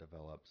know how it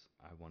develops.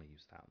 I want to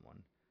use that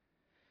one.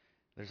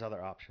 There's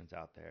other options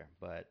out there,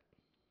 but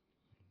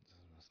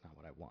that's not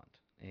what I want.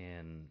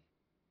 And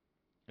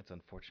it's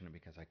unfortunate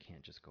because I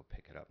can't just go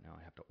pick it up now.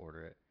 I have to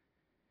order it.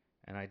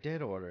 And I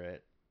did order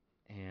it,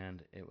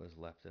 and it was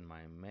left in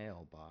my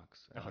mailbox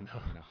Oh in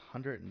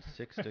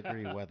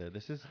 106-degree no. weather.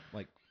 This is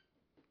like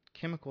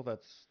chemical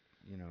that's,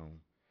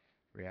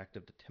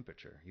 reactive to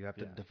temperature. You have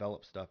to Yeah.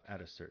 develop stuff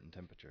at a certain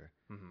temperature,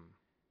 Mm-hmm.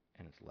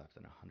 and it's left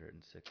in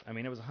 106. I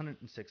mean, it was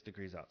 106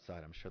 degrees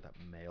outside. I'm sure that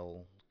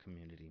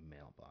community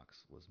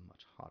mailbox was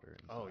much hotter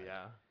Oh inside.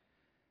 yeah.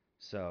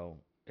 So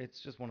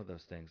it's just one of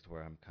those things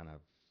where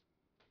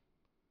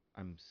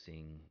I'm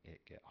seeing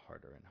it get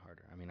harder and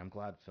harder. I mean, I'm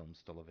glad film's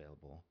still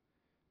available,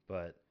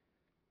 but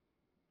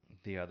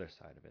the other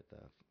side of it,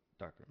 the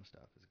darkroom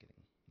stuff, is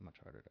getting much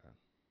harder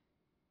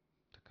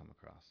to come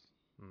across.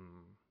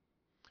 Mm.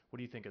 What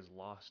do you think is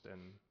lost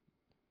in,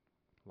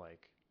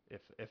 like,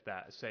 if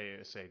that,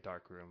 say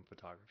darkroom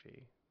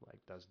photography like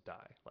does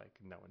die, like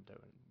no one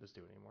does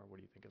do it anymore? What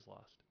do you think is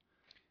lost?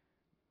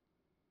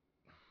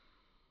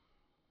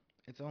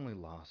 It's only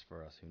lost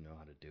for us who know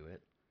how to do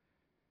it,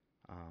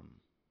 um,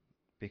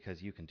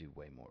 because you can do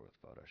way more with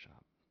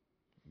Photoshop.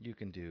 You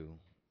can do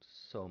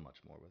so much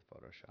more with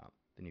Photoshop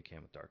than you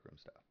can with darkroom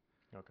stuff.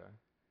 Okay.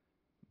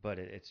 But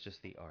it's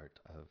just the art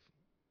of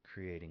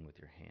creating with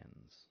your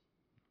hands,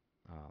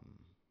 um,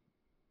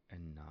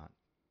 and not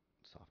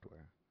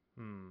software.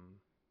 Hmm.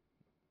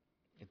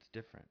 It's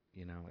different,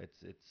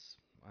 It's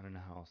I don't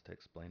know how else to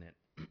explain it.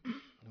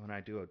 When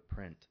I do a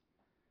print,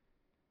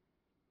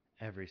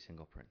 every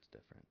single print's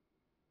different.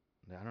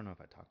 I don't know if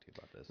I talked to you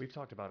about this. We've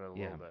talked about it a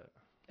Yeah, little bit.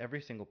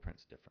 every single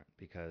print's different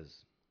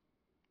because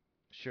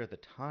sure, the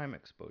time I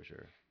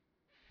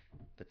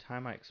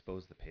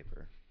expose the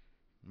paper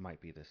might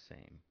be the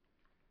same,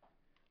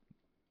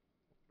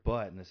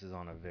 but and this is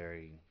on a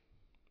very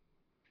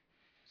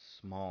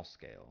small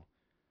scale.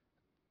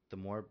 The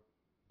more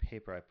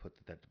paper I put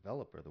to that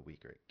developer, the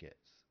weaker it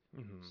gets.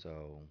 Mm-hmm.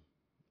 So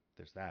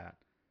there's that.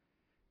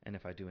 And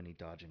if I do any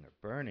dodging or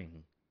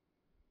burning,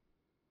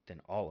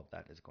 then all of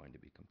that is going to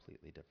be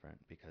completely different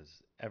because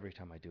every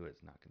time I do it,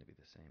 it's not going to be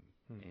the same.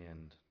 Mm-hmm.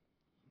 And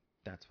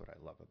that's what I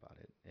love about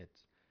it. It's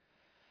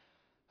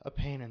a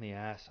pain in the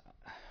ass,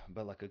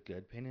 but like a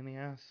good pain in the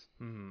ass.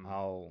 Mm-hmm.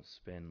 I'll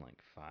spend like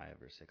 5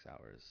 or 6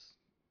 hours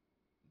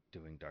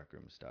doing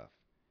darkroom stuff,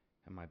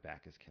 and my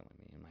back is killing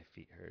me, and my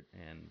feet hurt,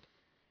 and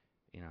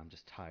I'm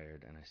just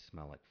tired, and I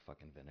smell like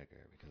fucking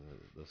vinegar because of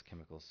those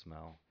chemicals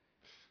smell.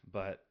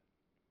 But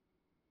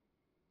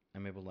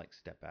I'm able to like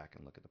step back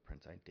and look at the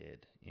prints I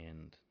did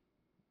and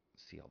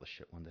see all the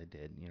shit ones I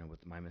did,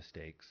 with my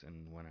mistakes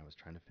and when I was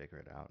trying to figure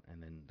it out,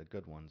 and then the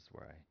good ones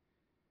where I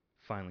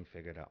finally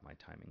figured out my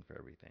timing for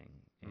everything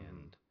Mm-hmm.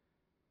 and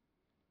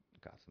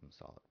got some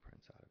solid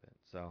prints out of it.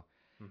 So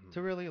Mm-hmm.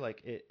 to really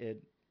like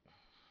it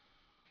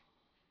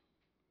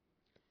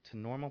to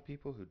normal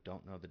people who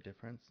don't know the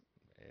difference,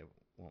 it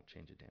won't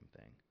change a damn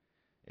thing.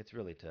 It's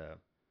really to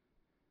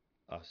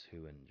us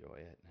who enjoy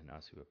it and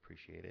us who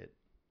appreciate it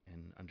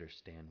and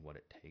understand what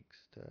it takes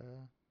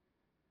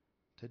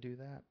to do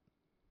that.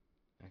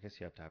 I guess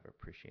you have to have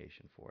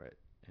appreciation for it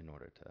in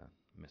order to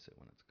miss it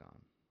when it's gone.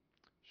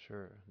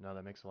 Sure. No,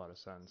 that makes a lot of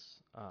sense.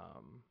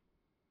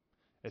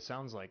 It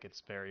sounds like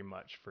it's very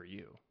much for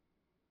you.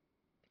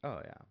 Oh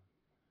yeah.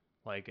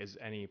 Like, is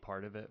any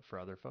part of it for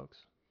other folks?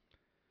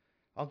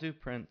 I'll do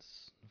prints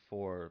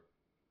for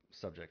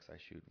subjects I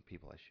shoot and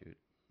people I shoot.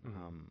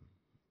 Mm-hmm. Um,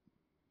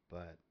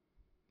 but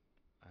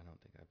I don't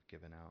think I've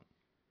given out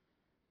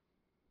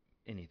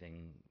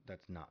anything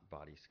that's not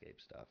bodyscape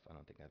stuff. I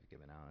don't think I've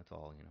given out. It's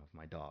all, of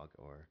my dog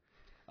or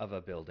of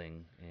a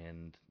building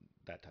and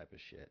that type of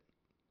shit.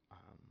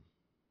 Um,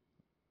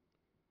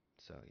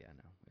 so yeah,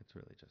 no, it's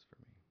really just for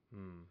me.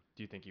 Mm.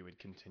 Do you think you would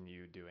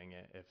continue doing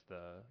it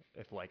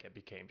if like it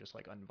became just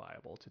like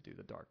unviable to do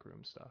the dark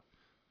room stuff?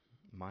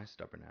 My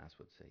stubborn ass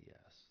would say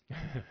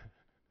yes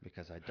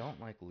because I don't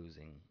like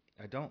losing.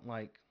 I don't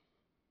like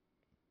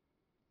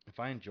if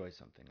I enjoy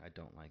something, I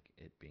don't like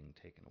it being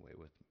taken away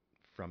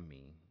from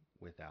me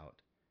without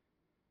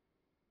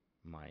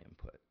my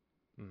input.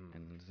 Mm.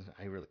 And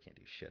I really can't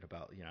do shit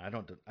about,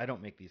 I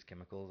don't make these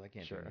chemicals. I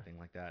can't do Sure. anything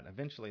like that.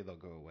 Eventually they'll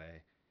go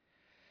away.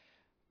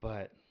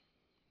 But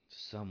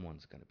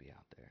someone's going to be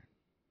out there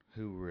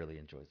who really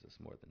enjoys this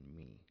more than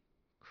me,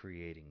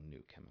 creating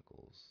new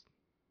chemicals,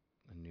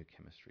 a new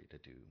chemistry to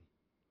do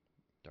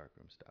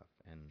darkroom stuff,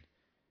 and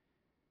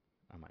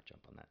I might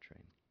jump on that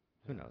train.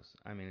 Who Yeah. knows?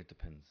 I mean, it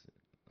depends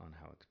on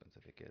how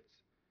expensive it gets.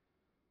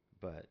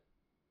 But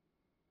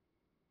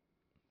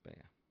yeah,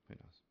 who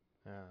knows?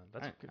 Yeah, I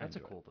enjoy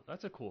it.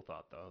 that's a cool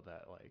thought though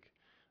that like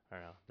I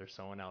don't know, there's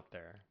someone out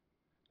there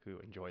who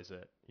enjoys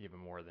it even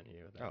more than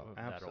you Oh,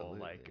 that'll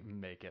like absolutely.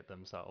 make it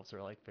themselves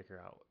or like figure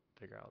out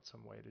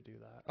some way to do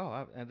that.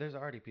 Oh, and there's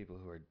already people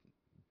who are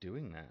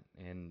doing that,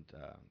 and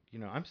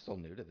I'm still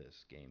new to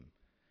this game.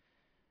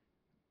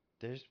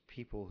 There's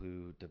people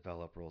who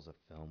develop rolls of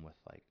film with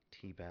like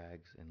tea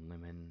bags and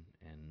lemon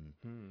and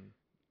Hmm.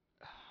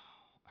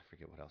 I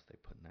forget what else they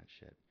put in that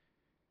shit.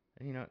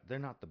 And they're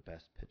not the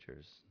best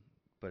pictures,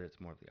 but it's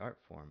more of the art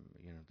form.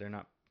 They're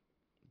not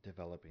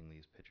developing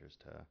these pictures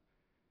to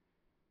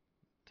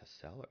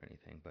sell or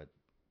anything, but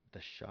the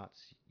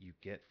shots you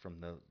get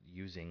from the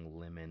using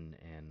lemon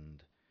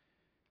and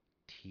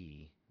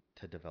tea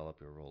to develop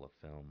your roll of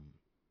film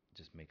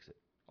just makes it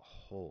a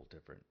whole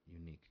different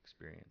unique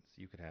experience.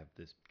 You could have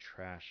this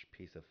trash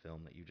piece of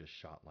film that you just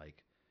shot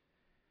like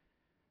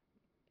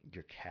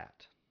your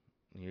cat.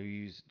 You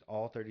use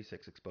all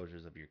 36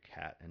 exposures of your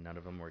cat and none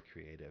of them were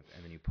creative,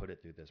 and then you put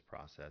it through this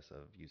process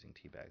of using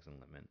tea bags and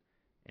lemon,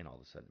 and all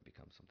of a sudden it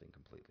becomes something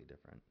completely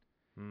different,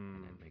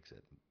 and it Hmm. makes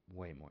it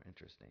way more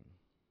interesting.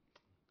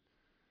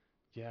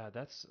 Yeah,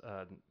 that's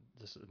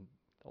just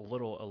a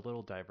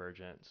little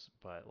divergent,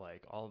 but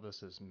like all of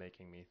this is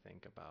making me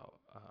think about.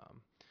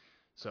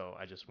 So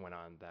I just went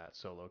on that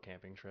solo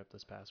camping trip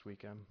this past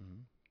weekend,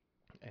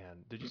 Mm-hmm.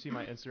 and did you see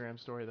my Instagram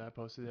story that I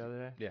posted the other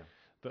day? Yeah.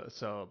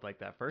 So like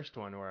that first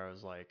one where I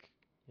was like,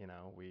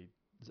 we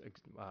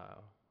uh,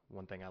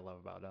 one thing I love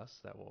about us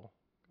that will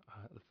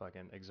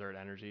fucking exert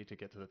energy to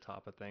get to the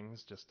top of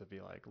things just to be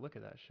like, look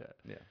at that shit.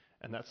 Yeah.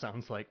 And that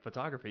sounds like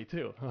photography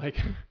too. Like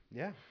Yeah.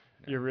 Yeah.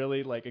 you're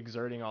really like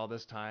exerting all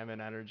this time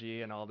and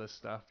energy and all this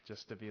stuff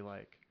just to be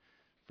like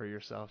for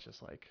yourself,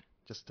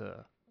 just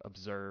to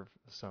observe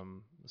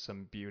some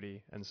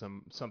beauty and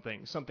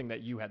something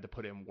that you had to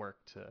put in work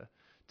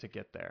to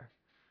get there.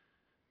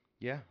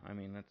 Yeah. I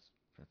mean, that's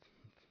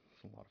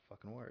a lot of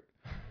fucking work.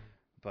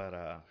 But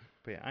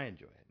yeah, I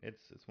enjoy it.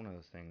 It's one of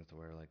those things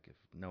where like if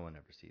no one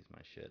ever sees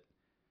my shit,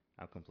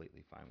 I'm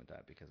completely fine with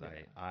that because Yeah.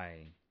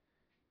 I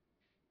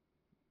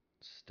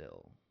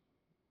still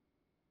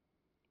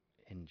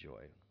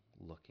enjoy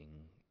looking.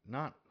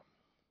 Not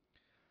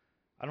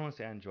I don't want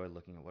to say I enjoy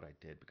looking at what I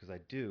did because I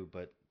do,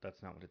 but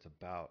that's not what it's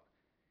about.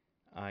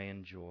 I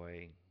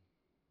enjoy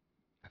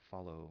I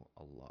follow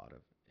a lot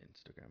of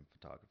Instagram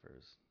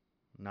photographers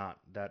Not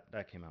that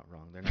that came out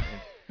wrong.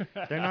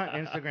 They're not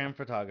Instagram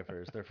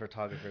photographers. They're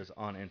photographers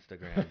on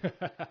Instagram.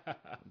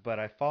 But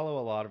I follow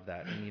a lot of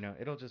that, and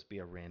it'll just be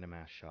a random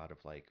ass shot of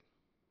like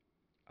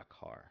a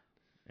car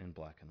in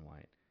black and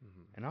white,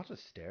 Mhm. and I'll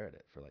just stare at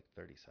it for like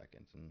 30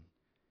 seconds and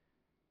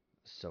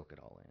soak it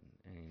all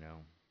in.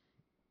 And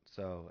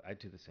so I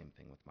do the same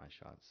thing with my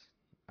shots.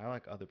 I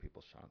like other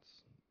people's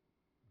shots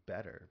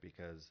better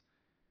because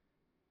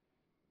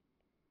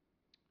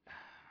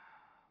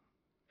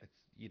it's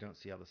you don't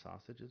see how the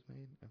sausage is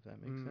made, if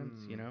that makes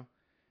sense. Mm.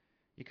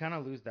 You kind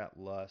of lose that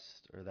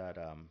lust or that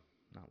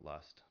not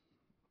lust.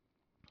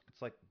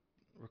 It's like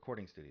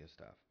recording studio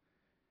stuff.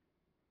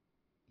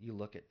 You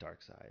look at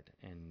Dark Side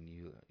and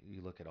you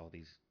look at all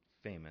these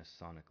famous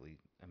sonically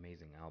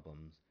amazing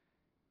albums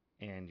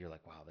and you're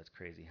like, wow, that's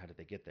crazy. How did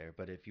they get there?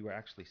 But if you were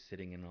actually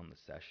sitting in on the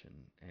session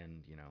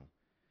and,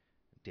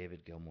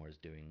 David Gilmour is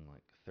doing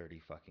like 30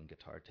 fucking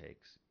guitar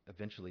takes,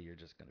 eventually you're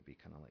just going to be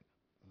kind of like,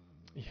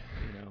 Yeah.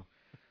 you know.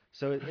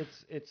 So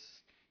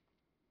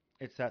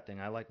it's that thing.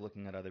 I like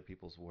looking at other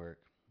people's work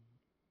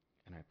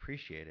and I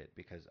appreciate it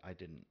because I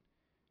didn't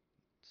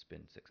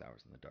spend 6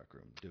 hours in the dark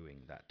room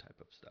doing that type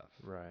of stuff.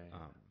 Right.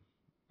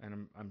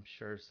 And I'm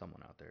sure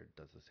someone out there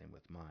does the same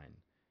with mine.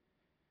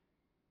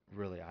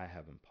 Really, I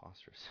have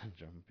imposter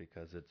syndrome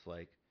because it's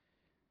like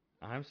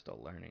I'm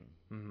still learning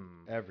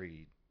Mhm.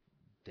 every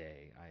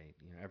day.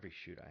 Every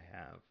shoot I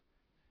have,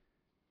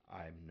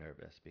 I'm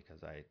nervous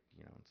because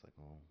it's like,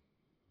 well,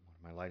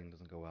 my lighting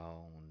doesn't go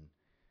well.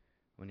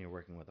 When you're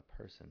working with a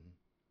person,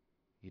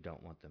 you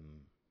don't want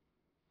them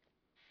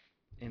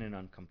in an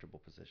uncomfortable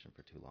position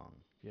for too long.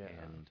 Yeah.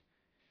 And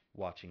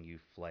watching you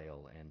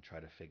flail and try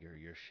to figure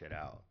your shit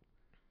out,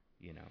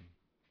 you know.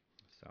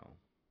 So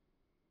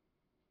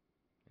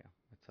yeah,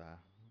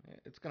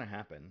 it's gonna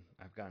happen.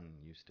 I've gotten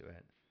used to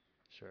it,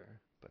 Sure.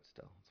 but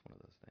still, it's one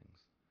of those things.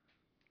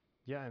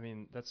 Yeah, I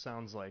mean, that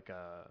sounds like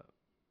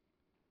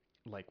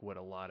what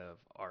a lot of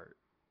art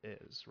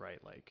is,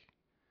 right? Like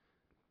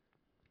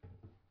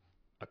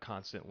a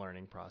constant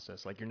learning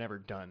process. Like you're never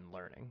done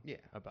learning Yeah,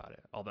 about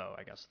it. Although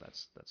I guess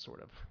that's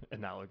sort of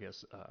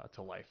analogous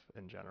to life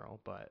in general.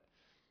 But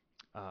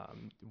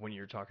when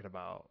you're talking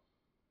about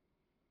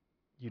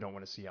you don't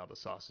want to see how the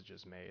sausage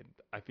is made,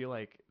 I feel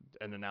like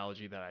an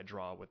analogy that I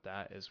draw with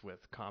that is with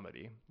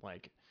comedy.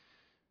 Like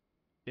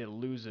it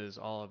loses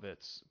all of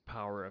its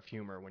power of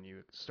humor when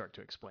you start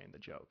to explain the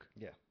joke,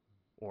 yeah.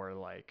 or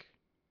like,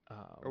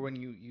 Or when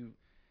you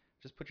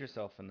just put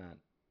yourself in that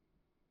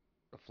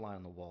a fly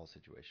on the wall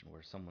situation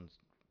where someone's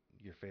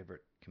your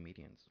favorite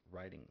comedians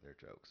writing their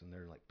jokes and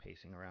they're like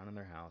pacing around in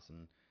their house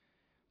and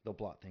they'll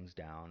blot things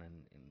down and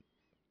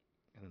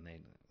then they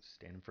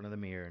stand in front of the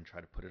mirror and try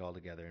to put it all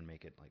together and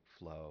make it like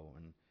flow.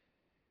 And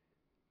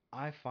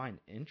I find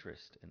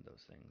interest in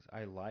those things.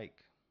 I like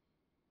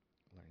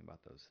learning about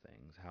those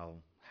things,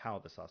 how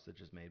the sausage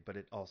is made, but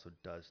it also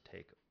does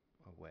take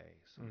away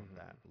some of mhm.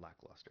 that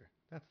lackluster.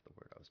 That's the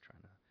word I was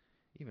trying to.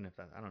 Even if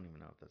that, I don't even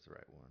know if that's the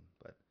right one,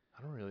 but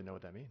I don't really know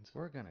what that means.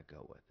 we're gonna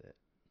go with it.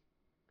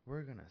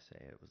 We're gonna say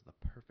it was the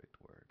perfect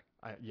word.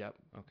 Yep.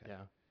 Okay.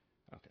 Yeah.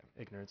 Okay.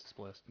 Ignorance is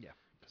bliss. Yeah.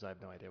 Because I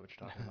have no idea what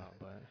you're talking about,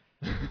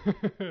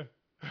 but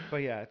But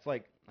yeah, it's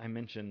like I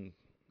mentioned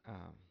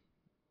um,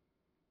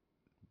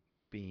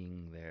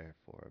 being there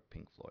for a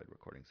Pink Floyd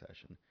recording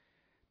session.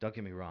 Don't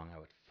get me wrong, I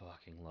would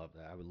fucking love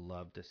that. I would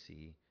love to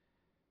see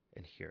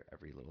and hear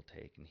every little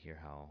take and hear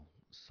how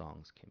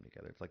songs came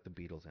together. It's like the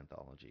Beatles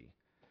anthology.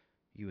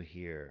 You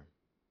hear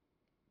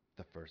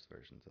the first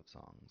versions of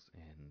songs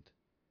and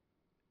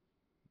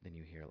then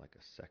you hear like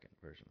a second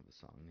version of the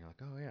song and you're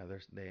like, oh yeah,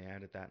 they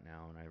added that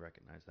now and I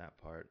recognize that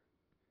part.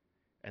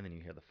 And then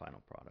you hear the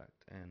final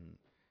product and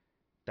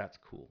that's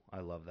cool. I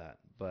love that.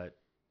 But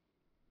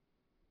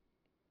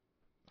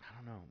I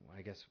don't know.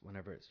 I guess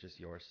whenever it's just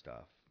your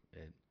stuff,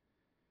 it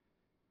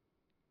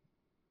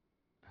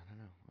I don't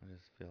know. I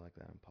just feel like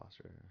that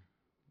imposter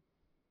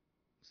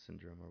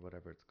syndrome or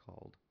whatever it's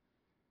called.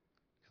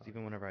 Because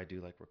even whenever I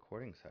do like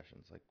recording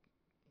sessions, like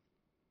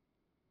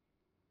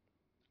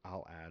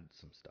I'll add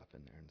some stuff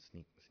in there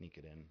and sneak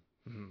it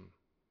in, mm,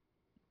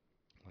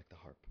 like the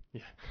harp.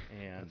 yeah,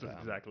 And that's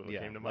exactly what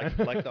yeah, came to like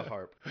mind. like the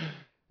harp.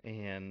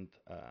 And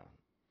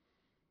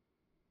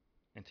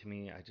to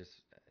me, yeah, I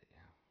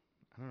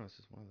don't know. It's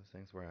just one of those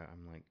things where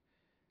I'm like,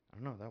 I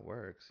don't know if that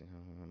works. It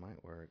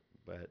might work,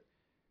 but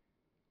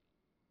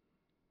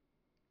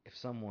if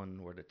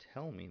someone were to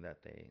tell me that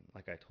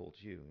like I told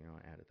you,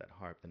 added that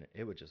harp, then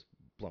it would just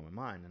blow my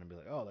mind, and I'd be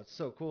like, oh, that's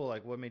so cool.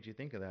 Like, what made you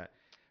think of that?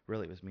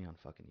 Really, it was me on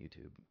fucking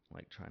YouTube,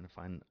 like trying to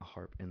find a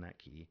harp in that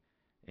key,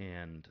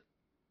 and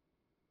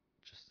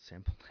just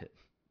sampled it,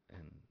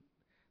 and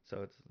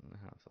so it's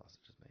how the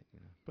sausage is made.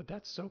 But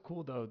that's so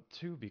cool though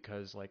too,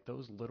 because like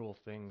those little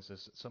things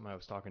is something I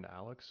was talking to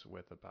Alex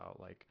with about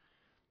like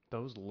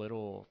those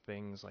little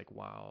things like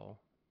wow,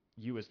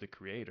 you as the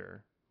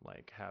creator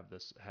like have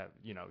this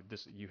you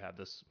have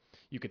this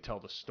you could tell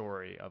the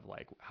story of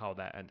like how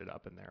that ended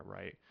up in there,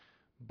 right?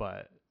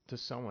 But to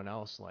someone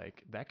else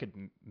like that could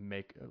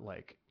make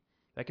like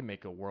that can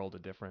make a world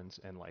of difference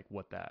in like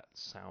what that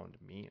sound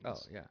Oh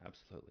means. yeah,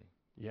 absolutely,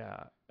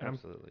 Yeah, and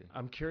absolutely.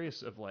 I'm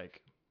curious of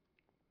like,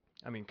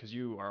 I mean, because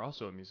you are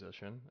also a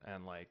musician,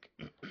 and like,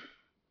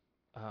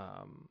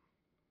 um,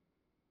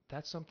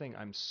 that's something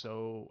I'm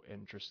so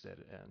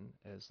interested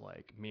in is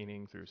like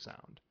meaning through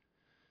sound.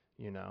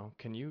 You know,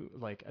 can you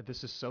like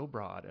this is so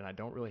broad, and I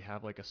don't really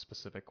have like a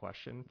specific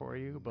question for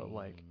you, but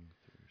like Meaning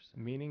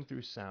through meaning sound.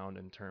 through sound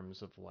in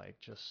terms of like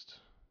just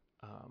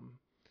um,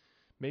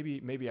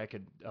 maybe I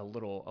could a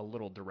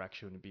little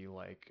direction would be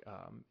like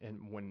and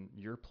when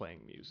you're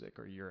playing music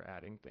or you're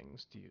adding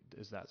things,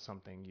 is that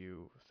something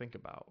you think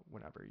about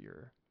whenever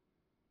you're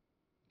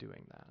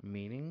doing that?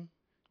 Meaning?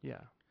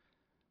 Yeah.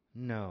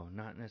 No,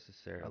 not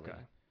necessarily. Okay.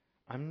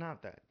 I'm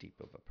not that deep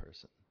of a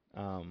person.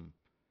 Um,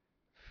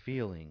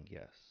 Feeling,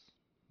 yes,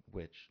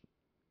 which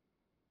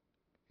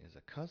is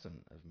a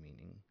cousin of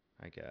meaning,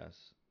 I guess.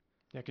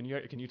 Yeah. Can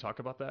you talk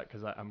about that?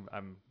 Because I'm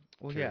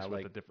Well, yeah, curious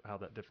what like the how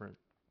that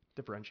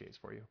differentiates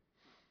for you.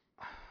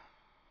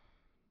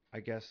 I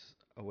guess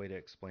a way to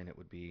explain it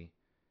would be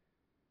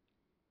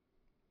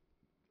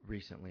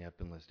recently I've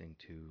been listening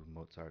to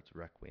Mozart's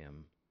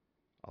Requiem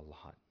a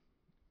lot,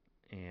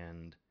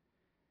 and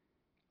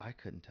I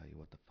couldn't tell you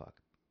what the fuck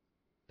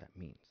that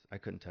means. I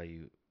couldn't tell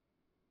you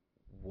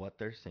what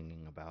they're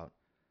singing about.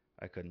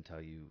 I couldn't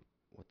tell you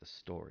what the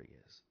story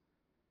is.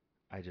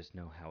 I just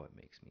know how it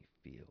makes me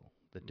feel.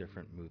 The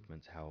different Mm,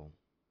 movements, how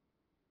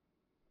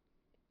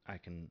I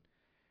can,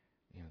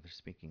 they're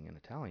speaking in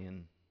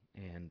Italian,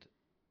 and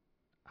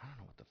I don't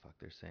know what the fuck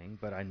they're saying,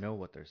 but I know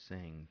what they're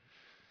saying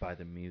by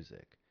the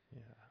music.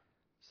 yeah.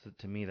 So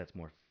to me, that's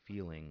more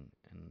feeling,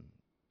 and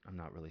I'm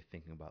not really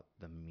thinking about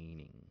the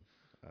meaning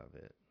of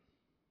it.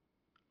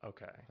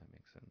 Okay. If that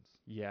makes sense.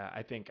 Yeah.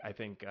 I think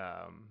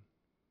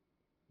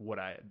what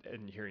I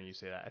and hearing you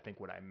say that, I think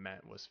what I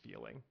meant was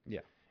feeling. Yeah.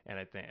 And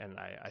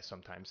I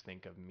sometimes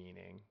think of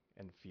meaning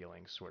and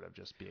feeling sort of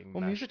just being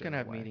Well, music meshed can in a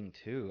have way. meaning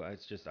too.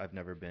 It's just I've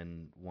never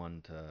been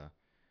one to.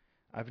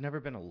 I've never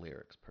been a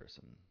lyrics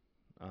person.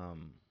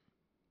 Um,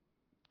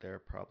 there are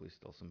probably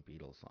still some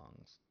Beatles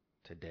songs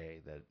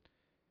today that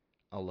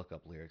I'll look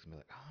up lyrics and be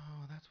like,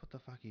 "Oh, that's what the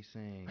fuck he's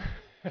saying."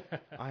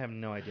 I have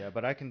no idea,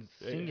 but I can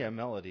sing you Yeah. a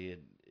melody in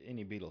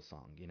any Beatles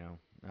song.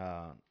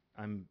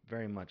 I'm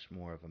very much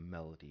more of a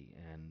melody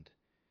and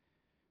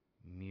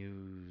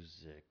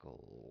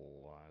musical.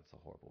 That's a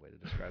horrible way to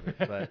describe it,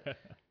 but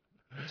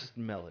just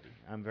melody.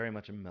 I'm very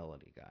much a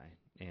melody guy,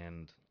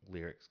 and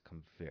lyrics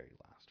come very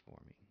last for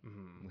me,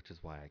 Mhm. which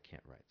is why I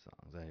can't write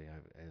songs.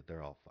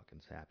 They're all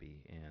fucking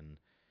sappy and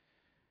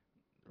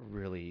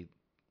really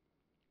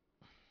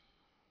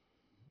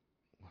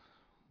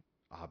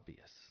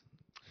obvious.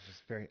 It's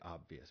just very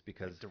obvious Like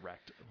because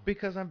direct.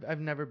 I've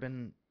never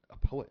been a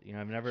poet.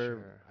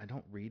 Sure. I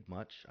don't read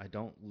much. I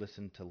don't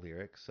listen to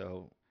lyrics,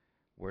 so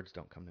words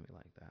don't come to me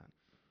like that.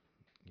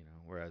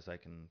 Whereas I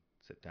can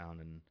sit down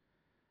and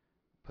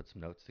put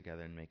some notes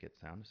together and make it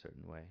sound a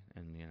certain way,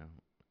 and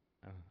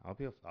I'll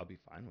be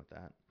fine with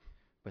that.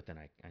 But then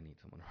I need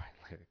someone to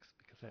write lyrics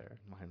because Fair.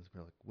 mine's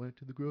more like went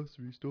to the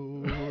grocery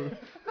store.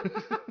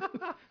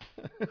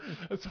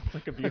 That sounds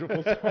like a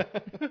beautiful song.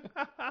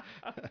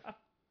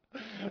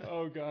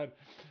 Oh God.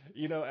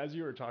 As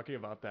you were talking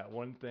about that,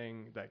 one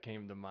thing that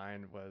came to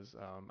mind was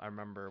I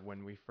remember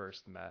when we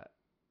first met,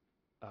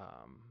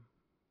 um,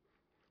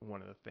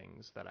 one of the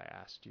things that I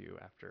asked you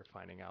after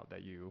finding out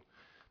that you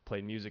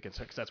played music, and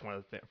because that's one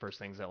of the first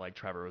things that like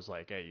Trevor was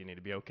like, "Hey, you need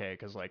to be okay,"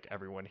 because like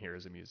everyone here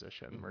is a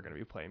musician. We're gonna Mhm.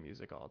 be playing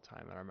music all the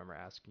time. And I remember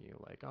asking you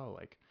like, "Oh,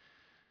 like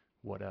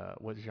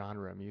what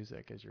genre of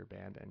music is your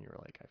band?" And you were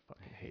like, "I I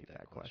fucking hate hate that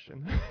that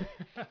question.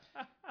 question."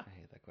 I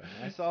hate that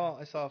question. I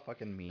saw a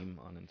fucking meme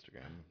on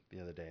Instagram the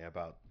other day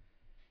about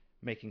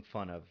making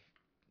fun of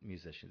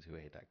musicians who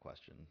hate that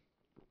question.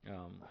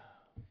 Um,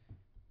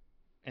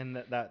 and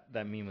that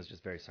meme was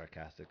just very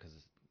sarcastic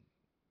because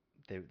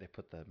they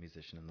put the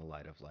musician in the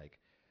light of like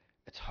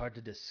it's hard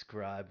to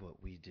describe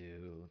what we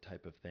do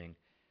type of thing.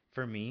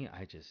 For me,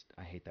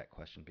 I hate that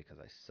question because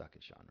I suck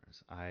at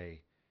genres.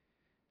 I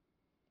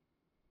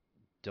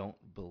don't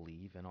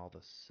believe in all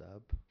the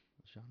sub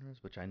genres,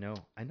 which I know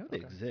they Okay.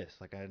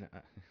 exist. Like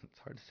it's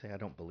hard to say I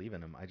don't believe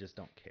in them. I just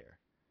don't care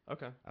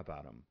Okay.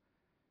 about them.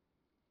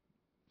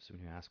 So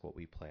when you ask what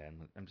we play,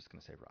 I'm just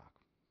gonna say rock.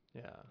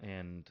 Yeah.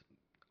 And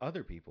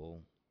other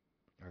people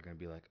are gonna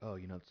be like, oh,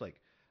 it's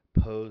like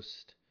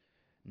post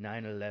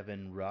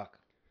 9/11 rock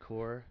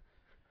core,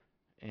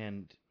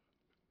 and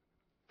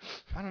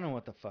I don't know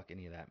what the fuck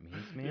any of that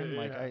means, Yeah. man.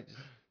 Like Yeah. I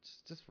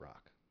just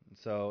rock. And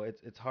so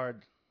it's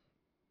hard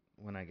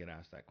when I get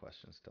asked that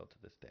question still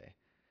to this day.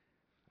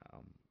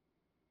 Um,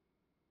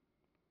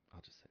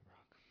 I'll just say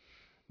rock.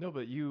 No,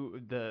 but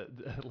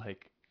the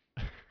like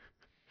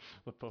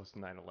the post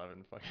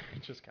 9/11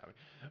 fucking just got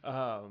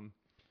me.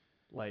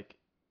 Like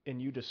in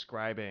you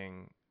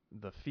describing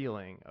the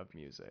feeling of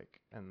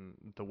music and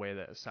the way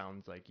that it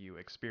sounds like you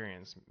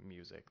experience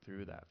music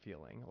through Mm-hmm. that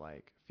feeling,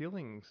 like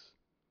feelings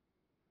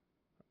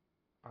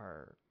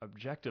are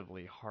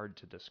objectively hard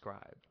to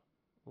describe.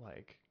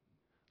 Like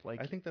I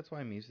like think that's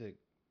why music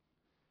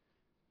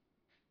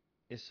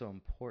is so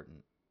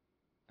important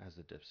as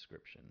a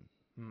description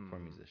for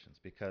Hmm. musicians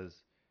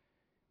because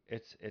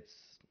it's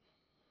it's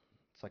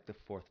like the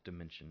fourth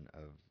dimension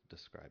of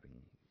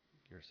describing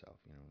yourself,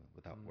 you know,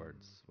 without Hmm.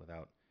 words,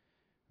 without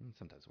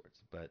sometimes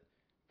words, but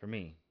for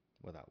me,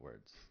 without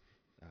words,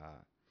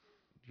 uh,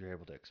 you're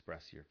able to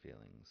express your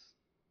feelings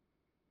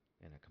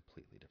in a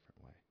completely different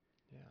way.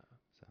 Yeah.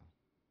 So,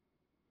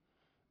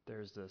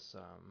 There's this.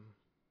 I've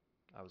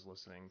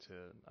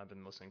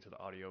been listening to the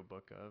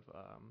audiobook of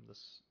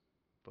this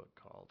book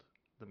called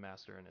The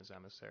Master and His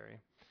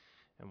Emissary.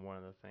 And one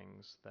of the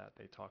things that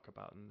they talk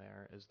about in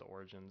there is the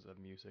origins of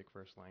music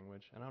versus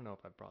language. And I don't know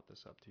if I've brought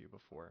this up to you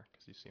before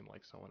because you seem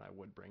like someone I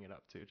would bring it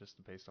up to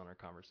just based on our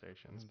I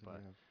conversations. don't think But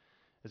I have.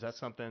 is that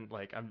something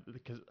like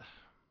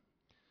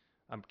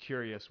I'm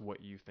curious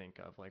what you think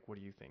of. Like, what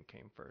do you think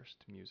came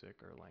first,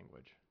 music or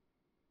language?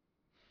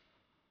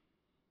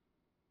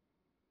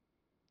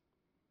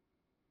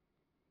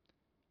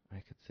 I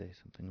could say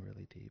something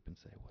really deep and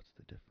say, what's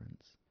the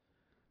difference?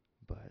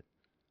 But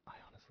I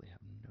honestly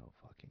have no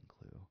fucking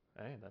clue.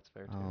 Hey, that's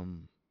fair too.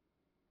 Um,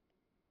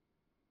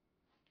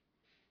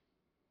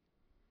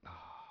 oh,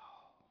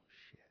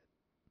 shit.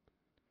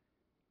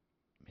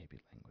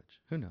 Maybe language.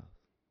 Who knows?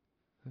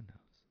 Who knows?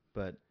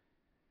 But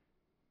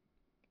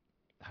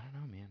I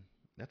don't know, man.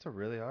 That's a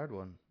really hard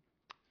one.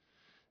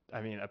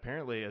 I mean,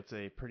 apparently it's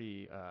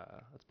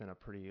been a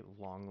pretty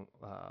long,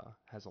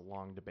 has a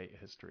long debate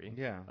history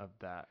Yeah. of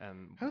that.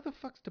 And How the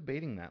fuck's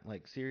debating that?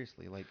 Like,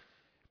 seriously. Like,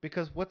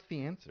 because what's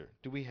the answer?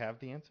 Do we have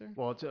the answer?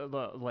 well,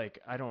 like,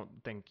 I don't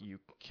think you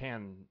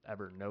can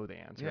ever know the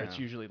answer. Yeah. It's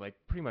usually like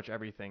pretty much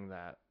everything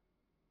that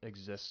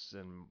exists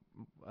and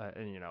I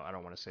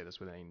don't want to say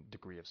this with any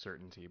degree of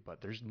certainty, but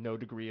there's no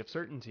degree of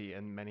certainty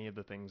in many of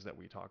the things that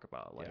we talk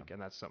about, Yeah. like,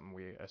 and that's something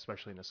we,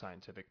 especially in the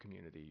scientific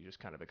community, you just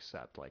kind of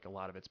accept. Like, a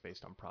lot of it's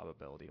based on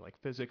probability. Like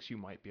physics, you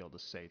might be able to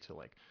say to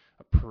like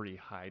a pretty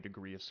high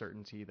degree of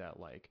certainty that,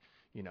 like,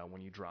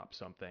 when you drop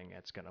something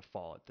it's going to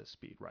fall at this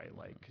speed, right?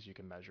 Like, Mm-hmm. because you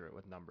can measure it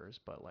with numbers.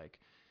 But like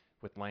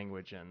with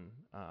language and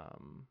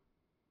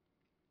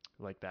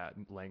like that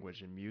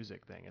language and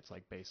music thing, it's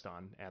like based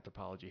on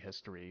anthropology,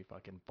 history,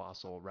 fucking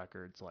fossil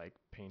records, like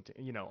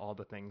painting, all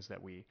the things that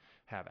we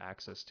have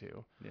access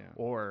to. Yeah.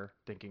 Or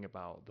thinking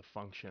about the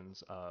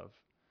functions of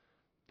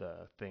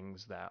the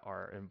things that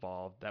are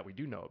involved that we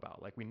do know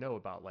about. Like, we know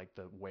about like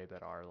the way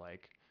that our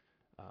like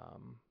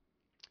um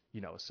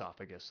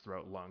esophagus,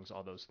 throat, lungs,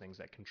 all those things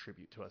that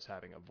contribute to us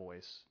having a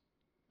voice,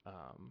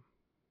 um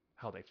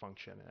how they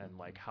function, and Mm-hmm.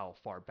 like how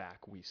far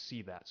back we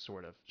see that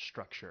sort of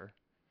structure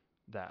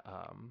that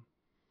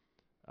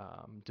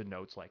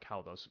denotes like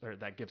how those, or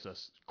that gives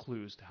us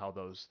clues to how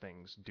those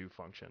things do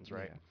functions,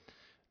 right?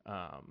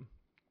 Yeah. Um,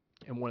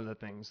 and one of the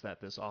things that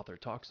this author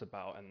talks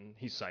about, and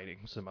he's citing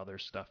some other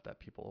stuff that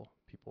people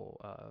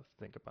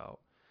think about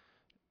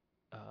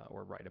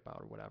or write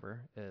about or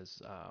whatever,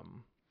 is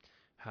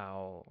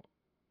how,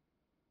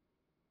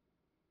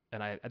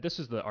 and I this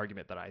is the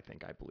argument that I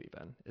think I believe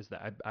in, is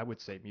that I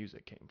would say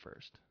music came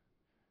first,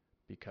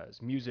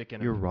 because music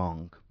in a You're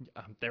wrong.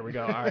 there we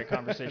go. All right,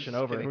 conversation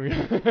Just over.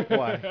 kidding.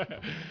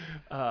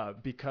 Why?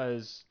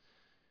 Because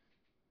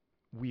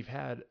we've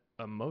had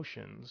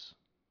emotions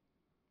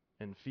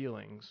and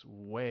feelings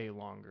way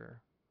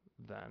longer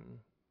than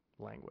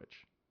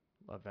language,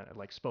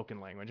 like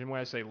spoken language. And when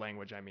I say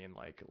language, I mean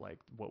like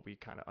what we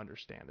kind of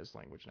understand as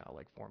language now,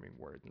 like forming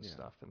words and Yeah.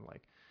 stuff. And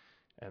like,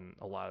 and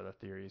a lot of the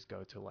theories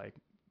go to like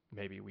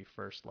maybe we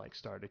first like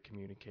started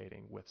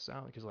communicating with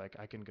sound, because like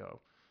I can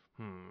go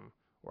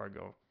or I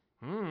go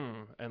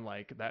and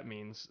like that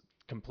means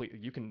completely,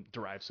 you can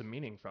derive some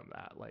meaning from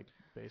that, like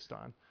based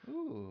on,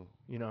 Ooh.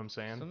 you know what I'm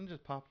saying? Something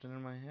just popped into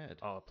my head.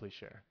 Oh, please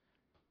share.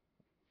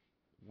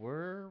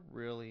 We're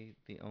really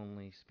the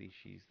only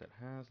species that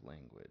has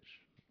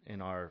language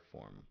in our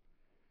form,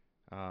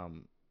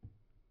 um,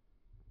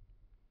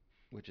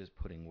 which is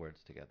putting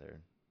words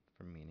together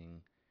for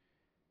meaning.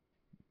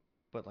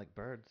 But like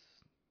birds,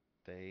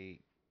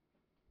 they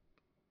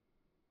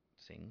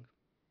sing.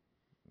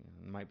 You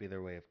know, it might be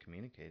their way of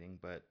communicating,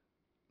 but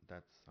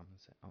that's I'm gonna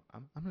say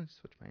I'm gonna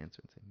switch my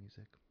answer and say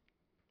music.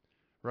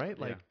 Right?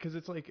 Yeah. Like, because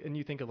it's like, and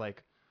you think of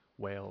like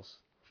whales,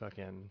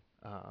 fucking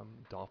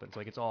dolphins,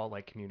 like it's all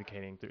like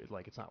communicating through,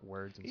 like it's not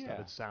words and stuff,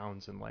 Yeah. it's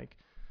sounds. And like,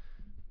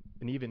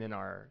 and even in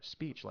our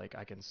speech, like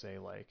I can say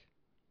like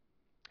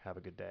have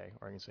a good day,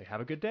 or I can say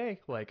have a good day,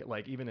 like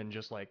even in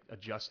just like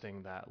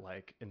adjusting that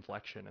like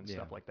inflection and Yeah.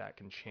 stuff like that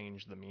can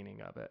change the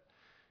meaning of it.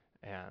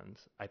 And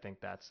I think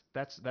that's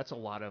a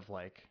lot of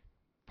like,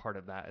 part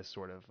of that is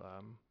sort of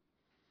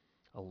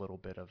a little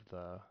bit of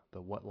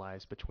the what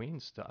lies between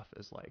stuff,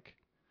 is like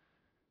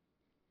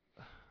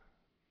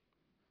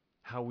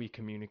how we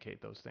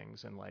communicate those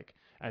things. And like,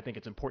 I think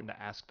it's important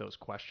to ask those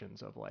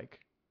questions of like,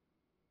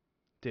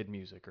 did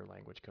music or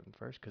language come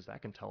first? Because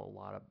that can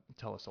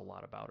tell us a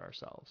lot about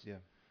ourselves. Yeah.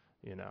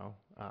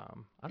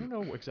 I don't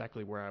know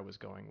exactly where I was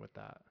going with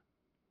that,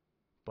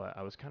 but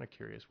I was kind of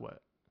curious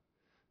what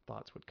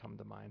thoughts would come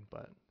to mind.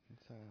 But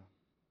It's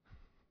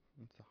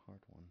a it's a hard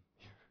one.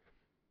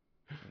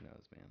 Who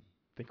knows, man?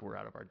 I think we're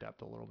out of our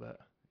depth a little bit.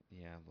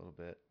 Yeah, a little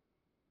bit.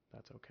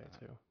 That's okay Uh,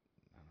 too.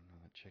 I don't know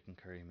that chicken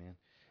curry, man.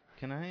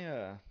 Can I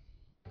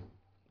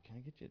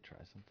get you to try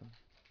something?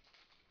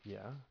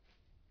 Yeah.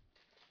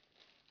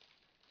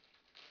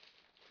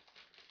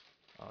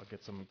 I'll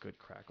get some good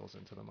crackles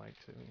into the mic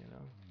too, you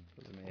know.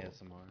 For Some the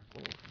ASMR.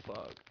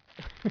 fuck.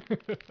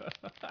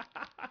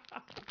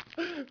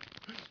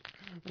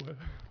 what,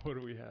 what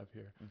do we have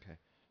here? Okay.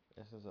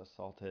 This is a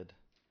salted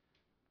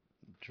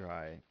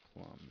dry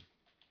plum.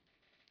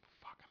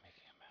 Fuck, I'm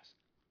making a mess.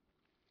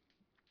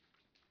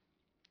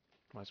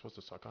 Am I supposed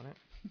to suck on it?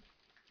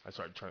 I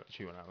started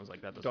chewing on it. I was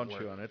like, that doesn't Don't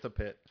work. chew on it. It's a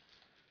pit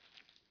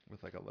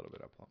with like a little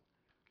bit of plum.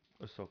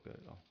 It's so good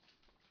though.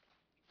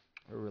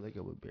 They're really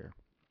good with beer.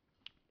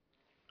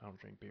 I don't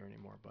drink beer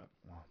anymore, but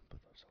Oh, but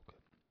they're so good.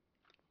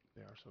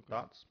 they are so good.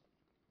 Thoughts?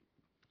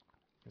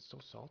 It's so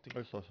salty.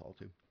 They're so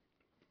salty.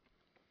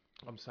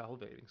 I'm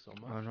salivating so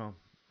much. I know.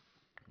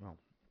 No.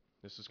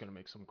 This is gonna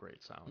make some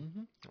great sound.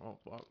 Mm-hmm. Oh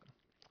fuck!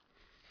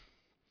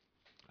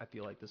 I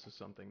feel like this is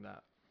something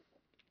that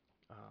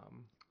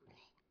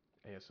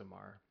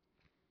ASMR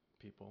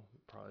people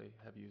probably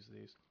have used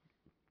these.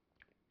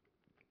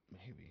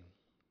 Maybe.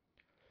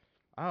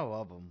 I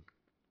love them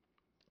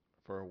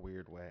for a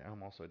weird way.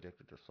 I'm also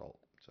addicted to salt.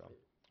 So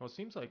Well, it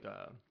seems like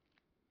a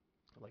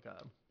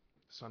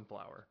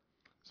sunflower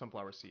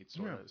seed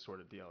yeah, sort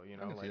of deal. You I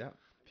know, can see like that.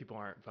 people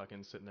aren't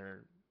fucking sitting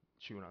there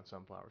chewing on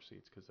sunflower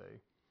seeds because they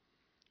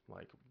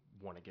like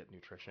want to get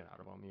nutrition out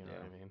of them. You know Yeah.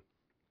 what I mean?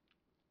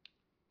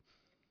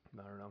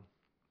 I don't know.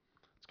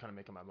 It's kind of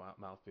making my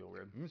mouth feel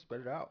weird. I'm gonna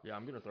spit it out. Yeah,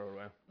 I'm gonna throw it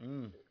away.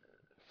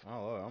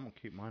 Oh, I'm gonna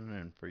keep mine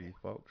in for you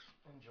folks.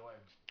 Enjoy.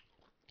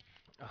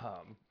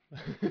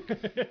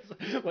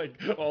 It's like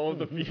all of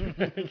the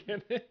feedback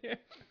in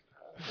it.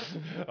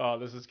 Oh,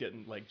 this is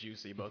getting like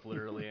juicy, both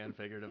literally and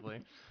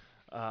figuratively.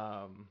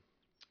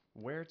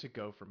 Where to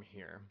go from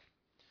here?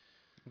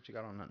 What you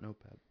got on that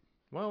notepad?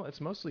 Well,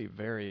 it's mostly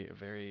very,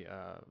 very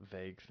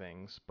vague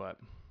things, but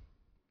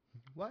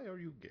Why are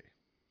you gay?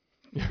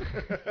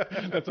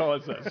 that's all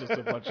it says. Just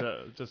a bunch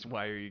of just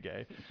why are you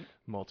gay,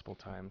 multiple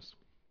times.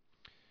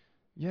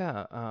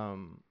 Yeah.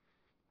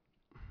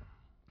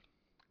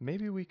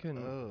 Maybe we can.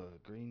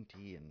 Green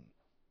tea and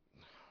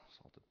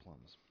salted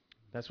plums.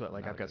 That's what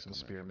like Not I've a got good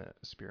some combination.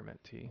 spearmint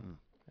tea,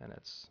 and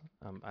it's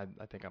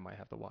I think I might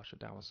have to wash it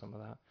down with some of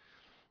that.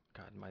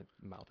 God, my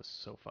mouth is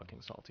so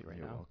fucking salty right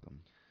You're now. welcome.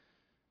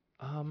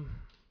 Um,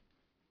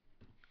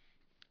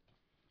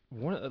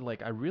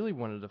 like I really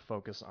wanted to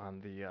focus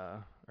on the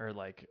or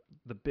like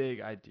the big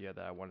idea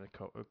that I wanted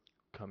to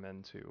come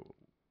into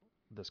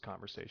this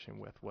conversation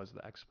with was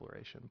the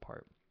exploration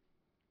part.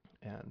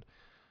 And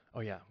oh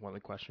yeah, one of the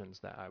questions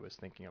that I was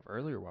thinking of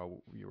earlier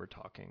while you were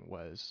talking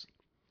was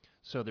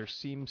so there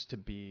seems to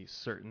be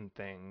certain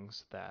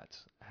things that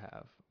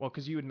have well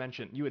because you had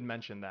mentioned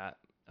that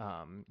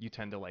you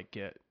tend to like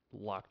get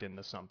locked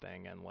into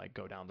something and like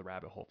go down the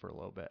rabbit hole for a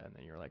little bit and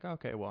then you're like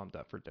okay well I'm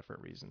done for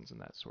different reasons and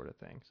that sort of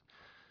things.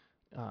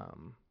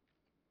 um,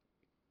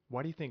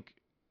 why do you think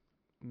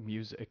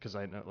music because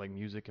I know like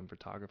music and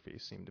photography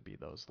seem to be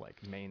those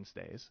like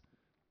mainstays.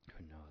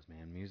 Who knows,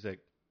 man? Music.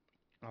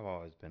 I've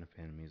always been a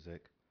fan of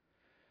music.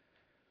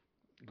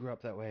 Grew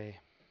up that way.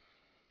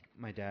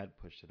 My dad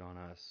pushed it on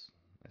us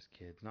as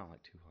kids, not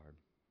like too hard,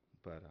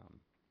 but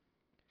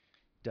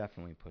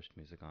definitely pushed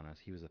music on us.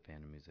 He was a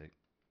fan of music,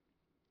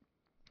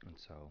 and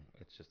so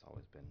it's just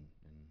always been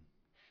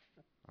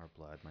in our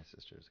blood. My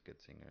sister's a good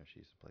singer. She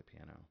used to play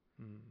piano.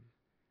 Mm.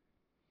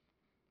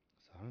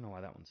 So I don't know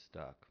why that one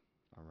stuck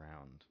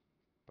around,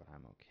 but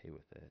I'm okay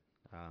with it.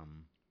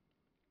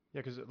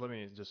 Yeah, because let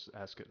me just Go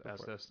ask for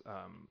it. this: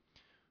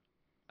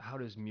 how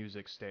does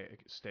music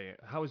stay?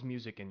 How is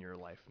music in your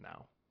life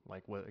now?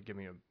 Like, what? Give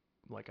me a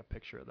like a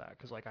picture of that,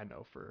 because like I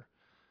know for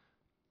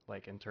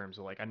like in terms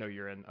of like I know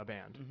you're in a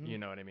band, Mm-hmm. you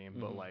know what I mean?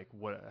 But Mm-hmm. like,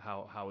 what?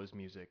 How is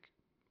music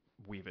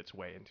weave its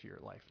way into your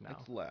life now?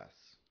 It's less.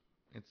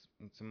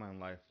 It's in my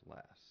life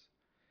less.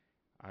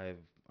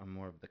 I'm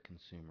more of the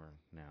consumer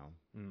now.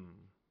 Mm.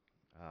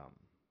 Um,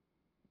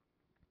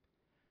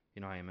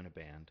 I am in a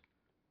band.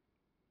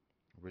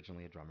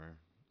 Originally a drummer,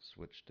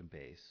 switched to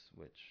bass,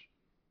 which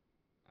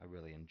I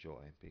really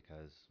enjoy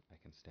because I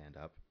can stand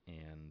up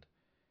and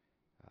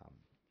um,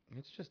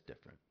 it's just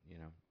different.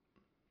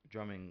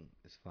 Drumming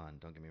is fun.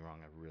 Don't get me wrong.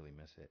 I really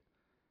miss it,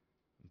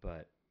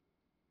 but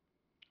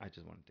I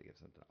just wanted to give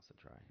something else a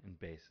try. And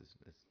bass is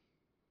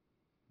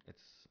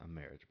it's a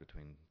marriage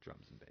between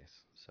drums and bass,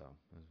 so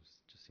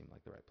just seemed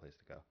like the right place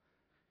to go.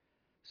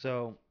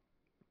 So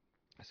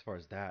as far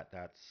as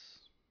that's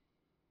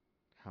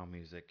how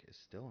music is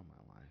still in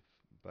my life,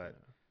 but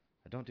Yeah.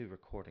 I don't do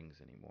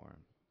recordings anymore.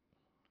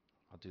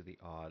 I'll do the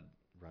odd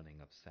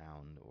running of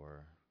sound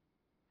or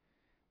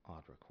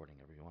odd recording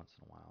every once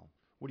in a while.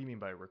 What do you mean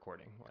by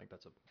recording? Like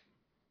that's a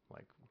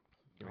like.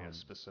 Give me a Like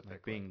specific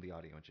like. being the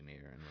audio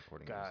engineer and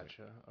recording music.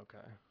 Gotcha.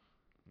 Okay.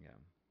 Yeah.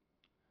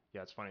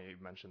 Yeah, it's funny you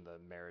mentioned the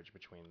marriage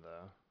between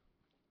the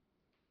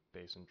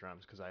bass and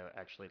drums because I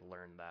actually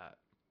learned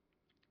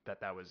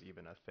that was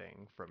even a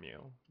thing from you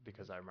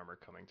because I remember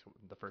coming to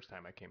the first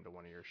time I came to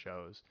one of your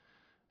shows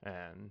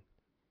and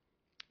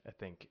I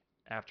think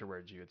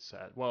afterwards you had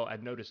said, well,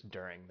 I'd noticed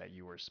during that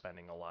you were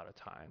spending a lot of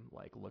time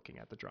like looking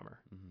at the drummer.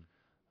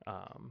 Mm-hmm.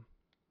 Um,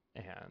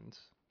 and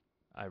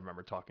I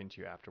remember talking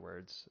to you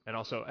afterwards. And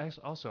also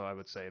I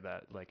would say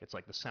that like it's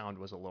like the sound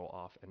was a little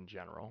off in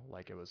general.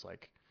 Like it was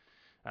like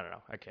I don't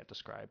know, I can't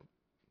describe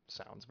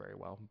sounds very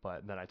well,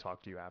 but then I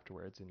talked to you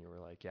afterwards and you were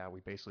like, yeah,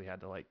 we basically had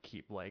to like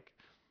keep like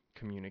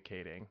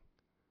communicating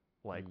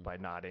like by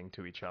nodding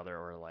to each other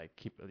or like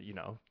keep with And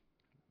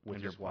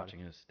your just body. watching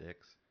his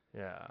sticks.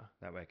 Yeah.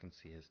 That way I can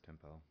see his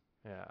tempo.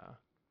 Yeah.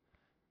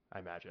 I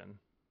imagine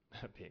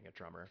being a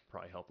drummer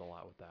probably helped a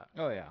lot with that.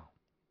 Oh yeah,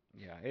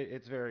 yeah.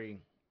 It's very.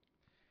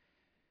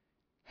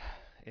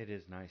 It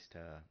is nice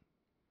to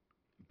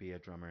be a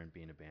drummer and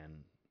be in a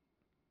band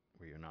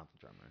where you're not the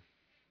drummer.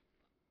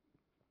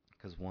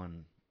 Because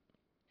one,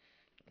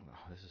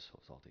 oh, this is so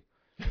salty.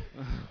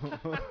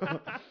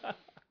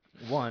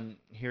 One,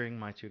 hearing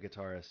my two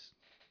guitarists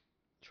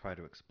try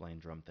to explain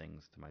drum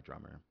things to my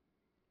drummer,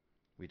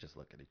 we just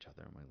look at each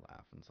other and we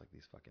laugh, and it's like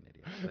these fucking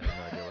idiots. They have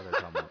no idea what they're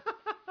talking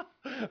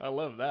about. I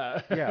love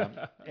that.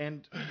 Yeah,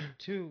 and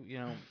two,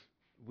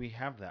 we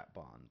have that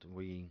bond.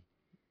 We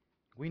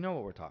know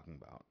what we're talking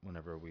about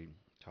whenever we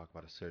talk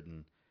about a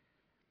certain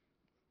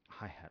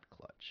hi-hat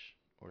clutch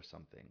or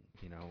something.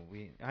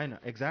 I know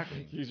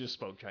exactly. You just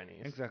spoke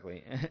Chinese.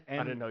 Exactly. I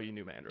didn't know you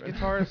knew Mandarin.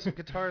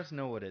 Guitarists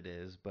know what it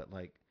is, but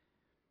like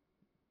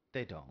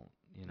they don't,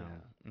 Yeah.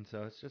 And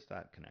so it's just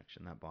that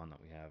connection, that bond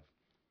that we have.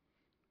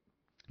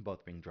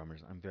 Both being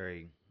drummers, I'm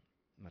very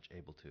much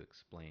able to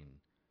explain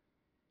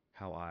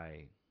how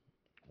I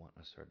want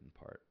a certain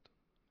part.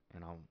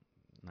 And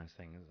nice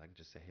thing is I can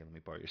just say, hey, let me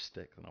borrow your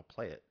stick, and I'll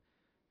play it,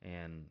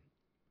 and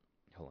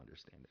he'll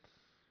understand it.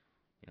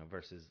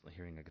 Versus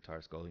hearing a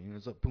guitarist go,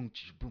 it's like boom,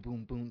 boom,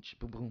 boom, boom,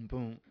 boom, boom,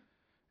 boom,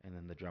 and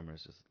then the drummer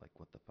is just like,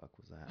 what the fuck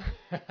was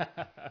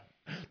that?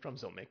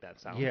 Drums don't make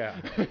that sound. Yeah.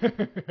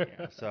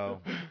 Yeah.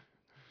 So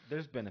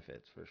there's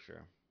benefits for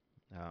sure.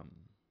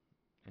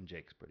 And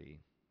Jake's pretty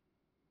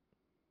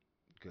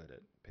good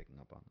at picking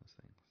up on those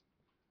things.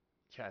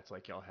 Yeah, it's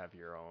like y'all have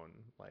your own,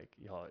 like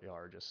y'all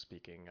are just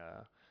speaking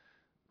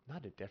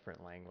not a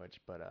different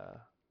language, but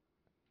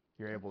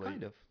you're able to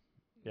kind of.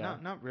 Yeah.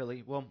 Not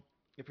really. Well,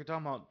 if you're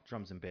talking about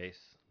drums and bass,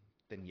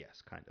 then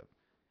yes, kind of.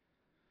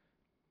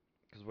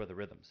 Because we're the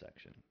rhythm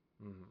section.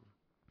 Mm-hmm.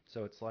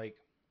 So it's like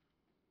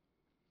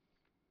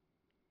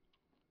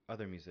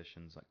other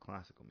musicians, like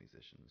classical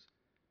musicians,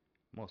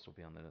 most will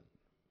be on the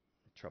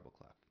treble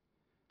clef,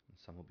 and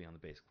some will be on the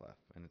bass clef,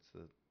 and it's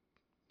the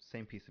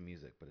same piece of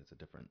music, but it's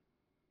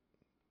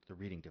they're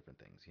reading different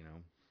things,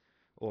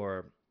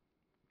 Or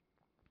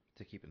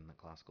to keep it in the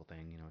classical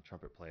thing,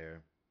 trumpet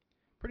player,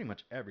 pretty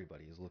much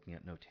everybody is looking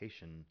at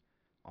notation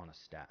on a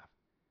staff.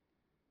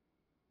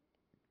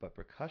 But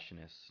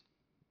percussionists,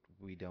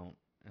 we don't,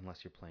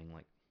 unless you're playing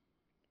like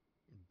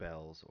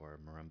bells or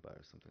marimba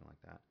or something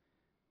like that,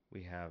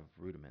 we have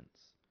rudiments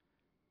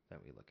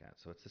that we look at.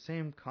 So it's the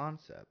same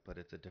concept, but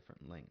it's a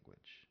different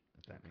language,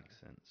 if that makes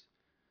sense.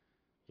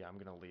 Yeah, I'm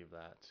going to leave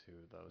that to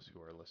those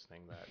who are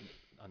listening that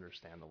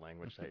understand the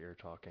language that you're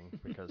talking,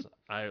 because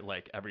I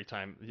like every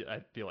time,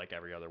 I feel like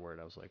every other word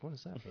I was like, what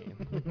does that mean?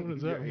 What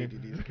does that mean?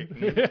 ADD's kicking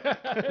in.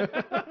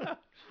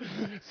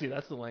 See,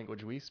 that's the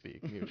language we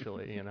speak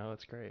mutually,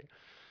 it's great.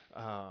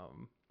 All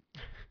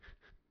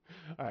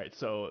right,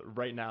 so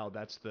right now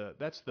that's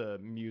the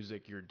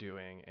music you're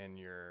doing in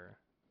your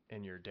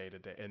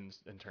day-to-day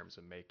in terms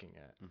of making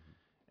it. Mm-hmm.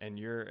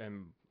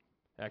 And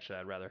actually,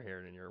 I'd rather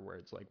hear it in your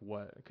words. Like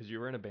what? Because you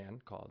were in a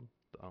band called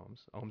the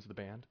Ohms. Ohms the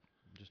band.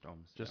 Just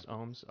Ohms. Just yeah.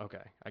 Ohms.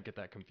 Okay, I get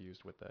that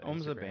confused with the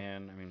Ohms Instagram. the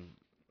band. I mean,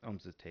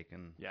 Ohms is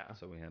taken. Yeah.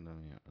 So we had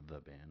the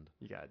band.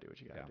 You gotta do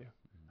what you gotta do.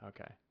 Mm-hmm.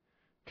 Okay.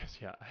 Because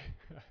yeah,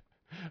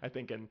 I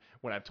think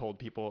when I've told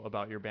people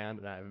about your band,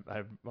 and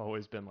I've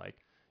always been like,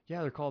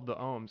 yeah, they're called the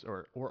Ohms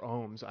or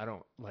Ohms. I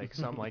don't like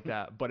something like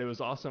that. But it was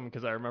awesome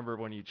because I remember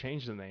when you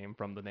changed the name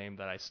from the name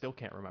that I still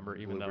can't remember,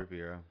 even Blue though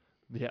Riviera.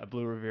 Yeah,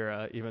 Blue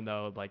Riviera, even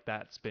though like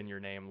that's been your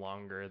name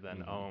longer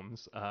than Mm-hmm.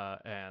 Ohms,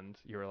 and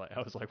you were like,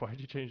 I was like, why'd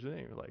you change the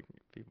name? You're like,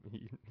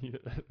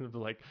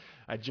 like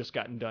I just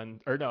gotten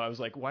done, or no, I was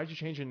like, why'd you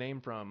change your name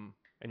from?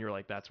 And you were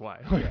like, that's why.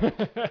 Yeah.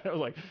 I was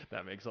like,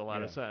 that makes a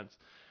lot of sense.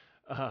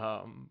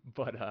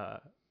 But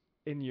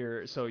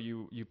so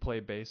you play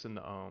bass in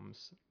the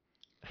Ohms.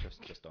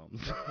 Just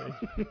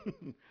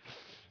Ohms.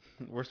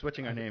 We're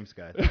switching our names,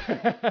 guys. It's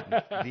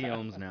the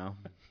Ohms now.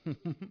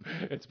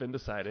 It's been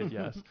decided,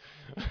 yes.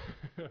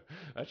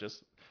 That's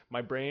just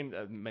my brain.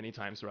 Many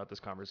times throughout this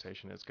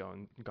conversation has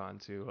gone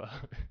to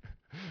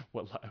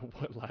what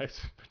lies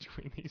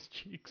between these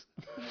cheeks.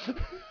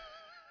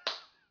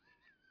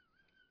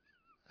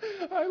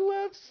 I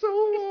laughed so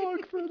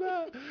long for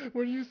that.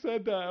 When you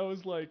said that, I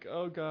was like,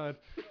 oh god.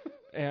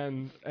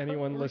 And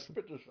anyone listen?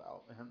 Spit this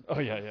out, man. Oh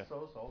yeah.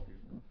 So salty.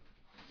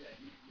 Yeah,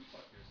 you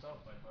fuck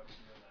yourself by fucking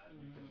doing that.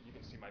 You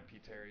can see my P.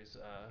 Terry's.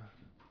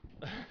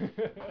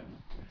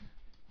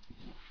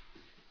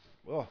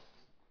 Oh,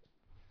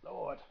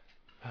 Lord.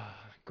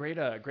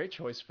 Great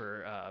choice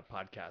for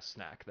podcast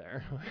snack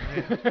there.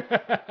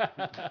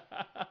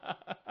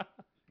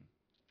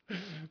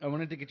 I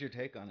wanted to get your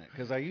take on it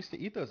because I used to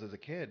eat those as a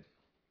kid,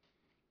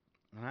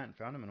 and I hadn't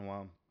found them in a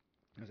while.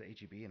 I was at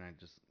HEB and I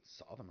just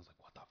saw them. I was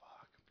like, "What the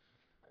fuck?"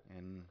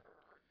 And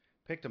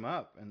picked them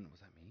up. And was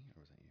that me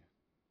or was that you?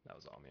 That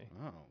was all me.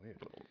 Oh, weird.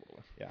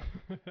 Yeah,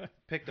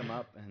 picked them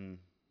up and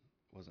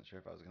wasn't sure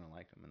if I was gonna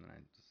like them, and then I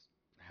just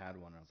had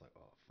one. And I was like,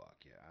 "Oh fuck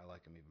yeah, I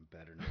like them even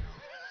better now."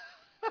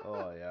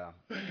 Oh yeah,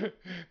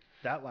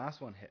 that last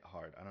one hit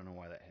hard. I don't know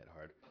why that hit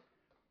hard,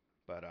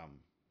 but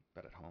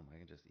at home I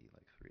can just eat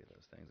like 3 of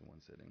those things in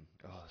one sitting.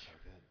 Oh, so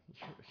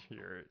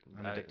good.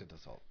 I'm addicted to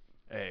salt.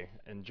 Hey,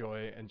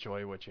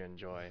 enjoy what you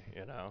enjoy,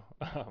 you know.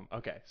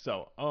 Okay,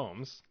 so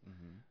ohms,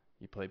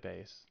 you play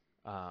bass,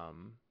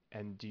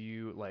 and do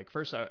you like?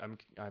 First, I'm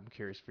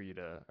curious for you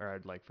to, or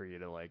I'd like for you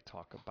to like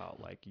talk about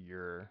like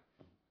your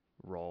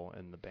role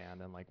in the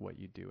band and like what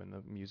you do in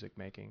the music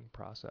making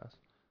process.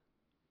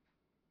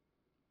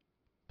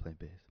 Play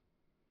bass.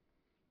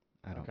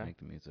 I don't Okay. make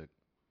the music.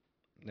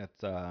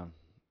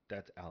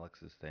 That's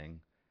Alex's thing.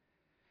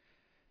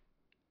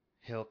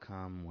 He'll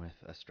come with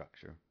a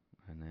structure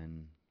and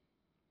then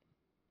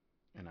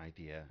an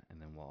idea,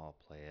 and then we'll all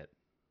play it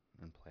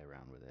and play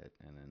around with it,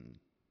 and then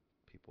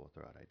people will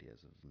throw out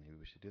ideas of maybe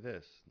we should do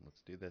this.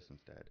 Let's do this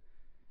instead.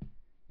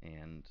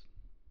 And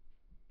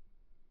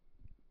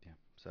yeah,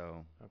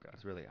 so Okay.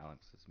 it's really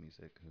Alex's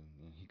music.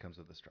 He comes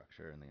with the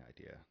structure and the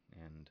idea,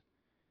 and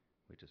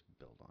we just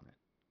build on it.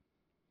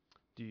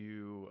 Do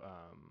you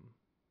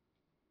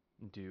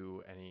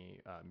do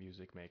any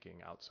music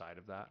making outside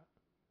of that?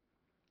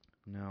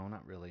 No,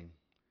 not really.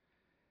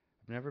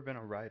 I've never been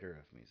a writer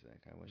of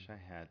music. I wish I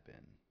had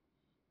been,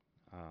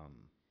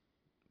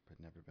 but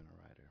never been a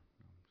writer.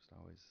 I'm just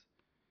always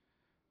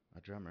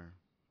a drummer,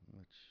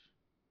 which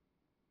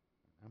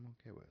I'm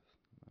okay with.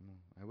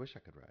 I wish I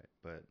could write,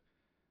 but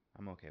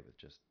I'm okay with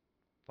just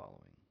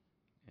following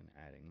and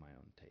adding my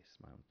own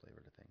taste, my own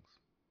flavor to things.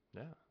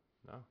 Yeah.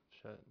 No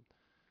shit.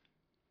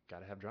 Got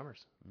to have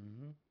drummers.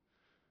 Mm-hmm.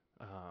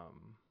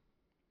 Um,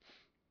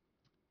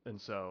 and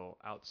so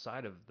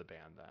outside of the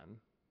band, then,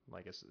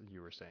 like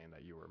you were saying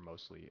that you were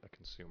mostly a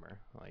consumer.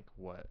 Like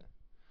what?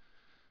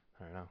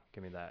 I don't know.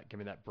 Give me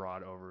that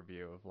broad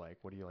overview of like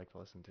what do you like to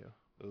listen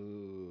to?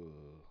 Ooh.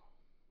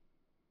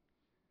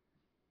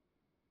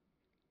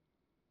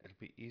 It'll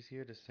be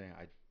easier to say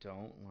I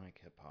don't like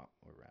hip hop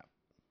or rap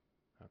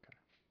Okay.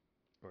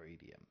 or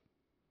EDM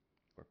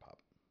or pop.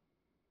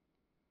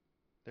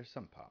 There's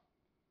some pop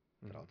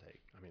that I'll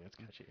take. I mean, it's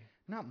catchy.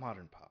 Not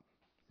modern pop.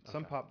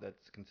 Some Okay. pop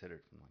that's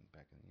considered from like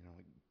back in,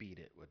 like Beat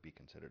It would be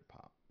considered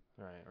pop.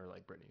 Right, or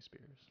like Britney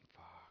Spears.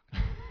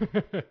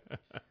 Fuck.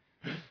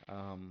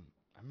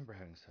 I remember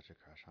having such a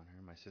crush on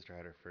her. My sister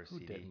had her first Who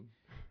CD. didn't?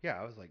 Yeah,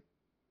 I was like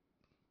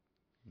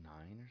 9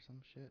 or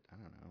some shit. I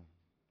don't know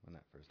when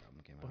that first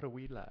album came out. What a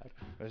wee lad.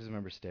 I just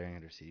remember staring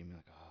at her CD and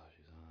being like, "Oh,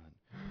 she's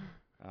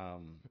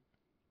hot."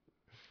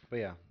 But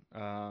yeah,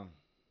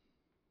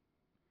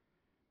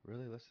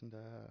 really listened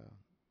to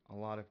a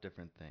lot of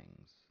different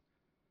things.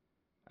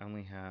 I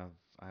have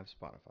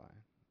Spotify,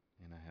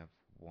 and I have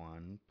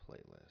one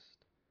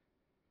playlist.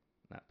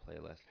 That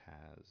playlist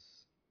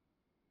has.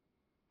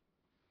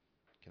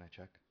 Can I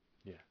check?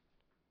 Yeah.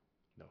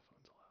 No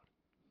phones allowed.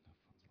 No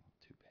phone's not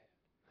too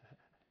bad.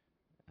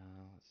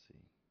 Let's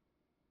see.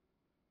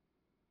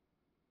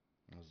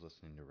 I was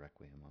listening to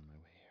Requiem on my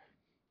way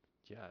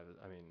here. Yeah,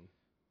 I mean,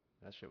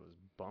 that shit was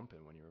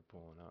bumping when you were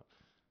pulling up.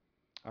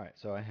 All right,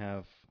 so I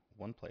have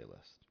one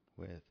playlist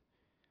with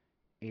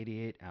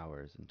 88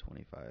 hours and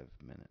 25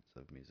 minutes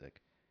of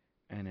music,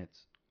 and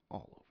it's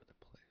all over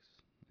the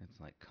place. It's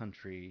like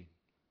country,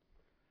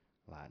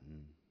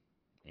 Latin,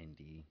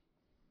 indie.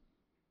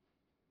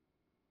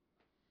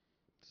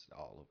 It's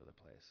all over the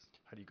place.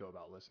 How do you go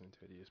about listening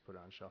to it? Do you just put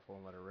it on shuffle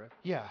and let it rip?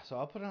 Yeah, so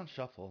I'll put it on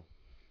shuffle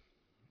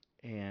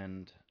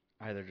and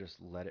either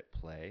just let it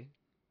play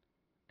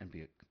and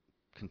be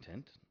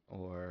content,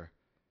 or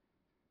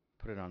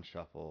put it on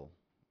shuffle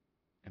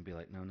and be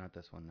like, no, not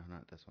this one, no,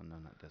 not this one, no,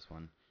 not this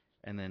one.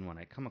 And then when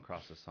I come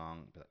across a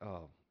song, be like,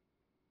 oh,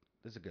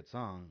 this is a good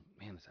song.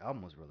 Man, this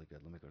album was really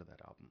good. Let me go to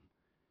that album.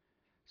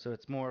 So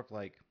it's more of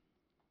like,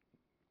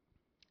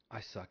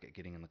 I suck at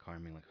getting in the car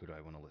and being like, who do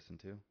I want to listen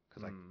to?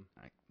 Because I'm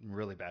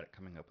really bad at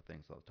coming up with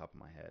things off the top of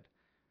my head.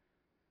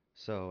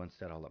 So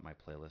instead, I'll let my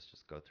playlist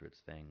just go through its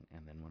thing.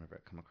 And then whenever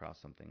I come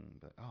across something,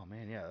 but oh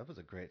man, yeah, that was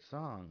a great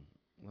song.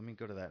 Let me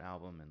go to that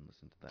album and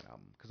listen to that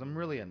album. Because I'm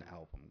really an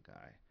album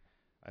guy.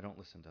 I don't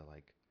listen to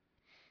like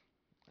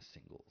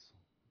singles.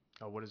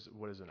 Oh, what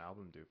does an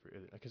album do for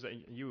you? Because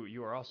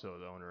you are also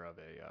the owner of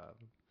a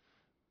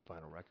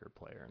vinyl record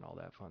player and all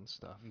that fun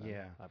stuff. And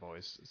Yeah. I've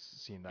always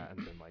seen that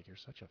and been like, you're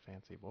such a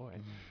fancy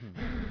boy.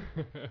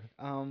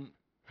 I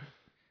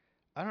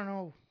don't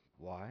know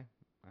why.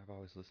 I've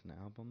always listened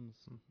to albums.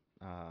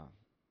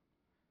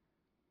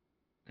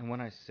 And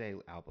when I say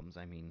albums,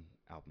 I mean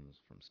albums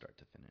from start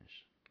to finish.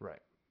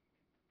 Right.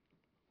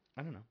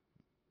 I don't know.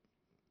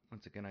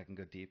 Once again, I can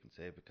go deep and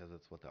say because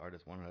it's what the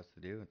artist wanted us to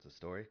do. It's a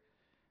story.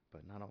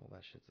 But not all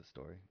that shit's a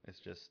story. It's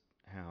just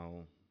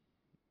how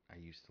I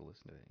used to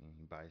listen to it.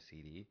 You buy a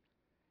CD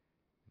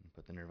and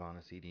put the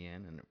Nirvana CD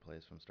in, and it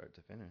plays from start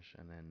to finish.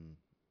 And then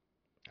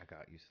I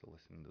got used to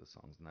listening to the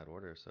songs in that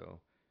order. So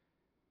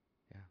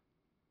yeah.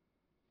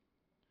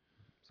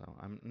 So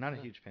I'm not a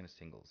Yeah. huge fan of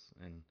singles,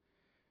 and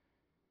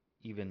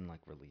even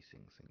like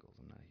releasing singles,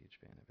 I'm not a huge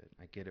fan of it.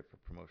 I get it for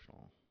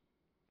promotional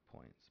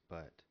points,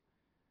 but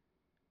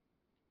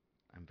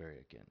I'm very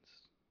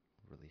against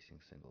releasing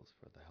singles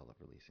for the hell of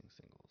releasing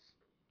singles,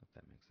 if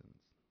that makes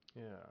sense.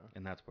 Yeah.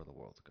 And that's where the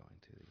world's going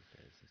to these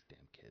days. These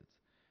damn kids.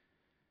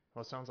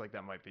 Well, it sounds like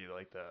that might be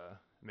like the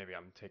maybe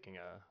I'm taking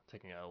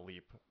a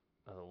leap,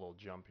 a little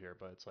jump here,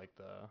 but it's like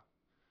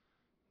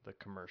the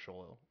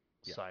commercial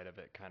Yeah, side of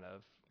it kind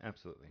of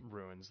absolutely,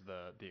 ruins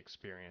the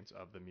experience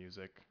of the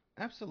music.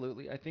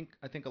 absolutely. I think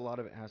a lot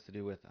of it has to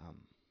do with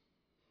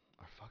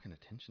our fucking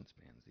attention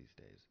spans these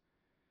days.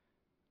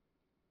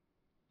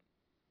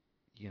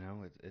 You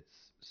know, it's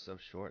so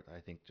short. I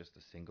think just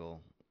a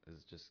single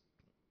is just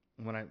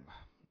when I.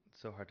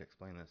 It's so hard to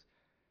explain this.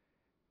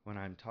 When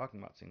I'm talking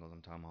about singles,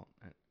 I'm talking about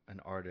an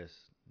artist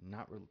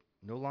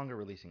no longer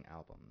releasing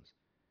albums,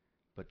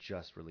 but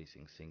just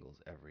releasing singles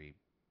every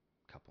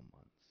couple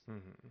months.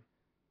 Mm-hmm.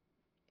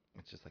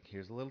 It's just like,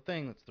 here's a little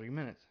thing that's 3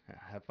 minutes,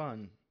 have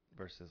fun,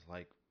 versus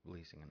like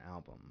releasing an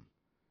album.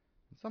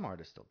 And some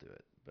artists still do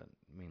it, but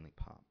mainly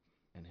pop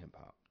and hip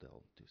hop,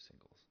 they'll do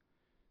singles.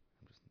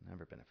 I've just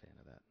never been a fan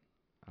of that.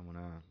 I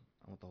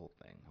want the whole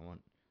thing. I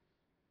want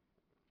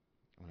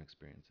to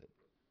experience it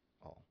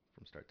all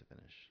from start to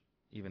finish.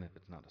 Even if Mm-hmm.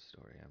 it's not a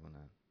story, I want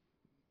to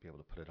be able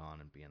to put it on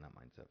and be in that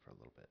mindset for a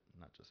little bit,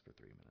 not just for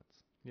 3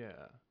 minutes.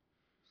 Yeah.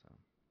 So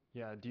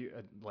Yeah. Do you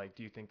like?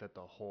 Do you think that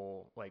the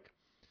whole like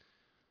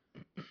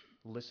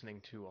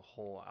listening to a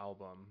whole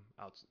album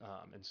out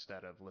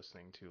instead of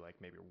listening to like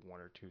maybe one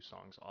or two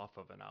songs off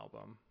of an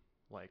album,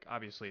 like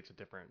obviously it's a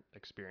different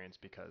experience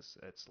because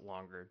it's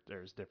longer,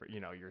 there's different,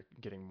 you're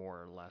getting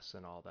more or less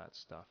and all that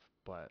stuff,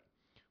 but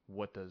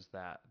what does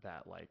that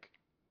like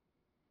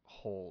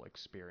whole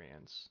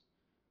experience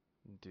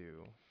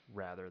do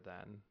rather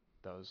than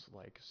those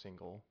like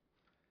single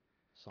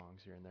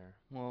songs here and there?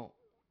 well,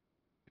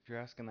 if you're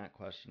asking that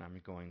question,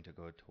 I'm going to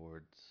go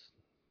towards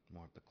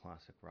more of the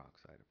classic rock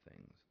side of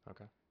things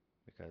Okay.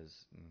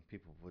 because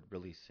people would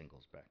release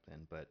singles back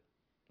then, but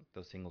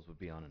those singles would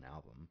be on an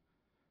album.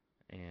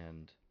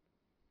 And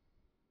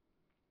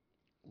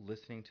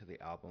listening to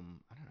the album,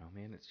 I don't know,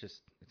 man,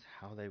 it's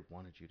how they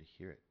wanted you to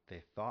hear it.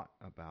 They thought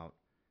about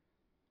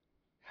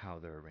how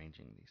they're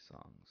arranging these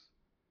songs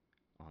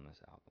on this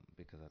album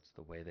because that's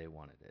the way they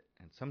wanted it.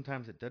 And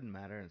sometimes it doesn't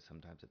matter and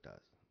sometimes it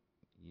does.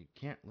 You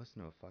can't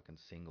listen to a fucking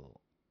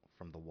single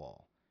from the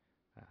wall.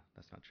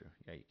 That's not true.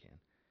 Yeah, you can.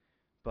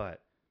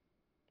 But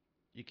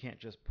you can't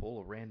just pull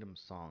a random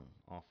song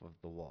off of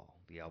The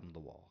Wall, the album The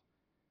Wall,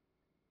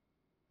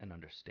 and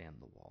understand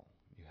The Wall.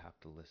 You have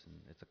to listen.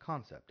 It's a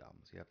concept album,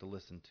 so you have to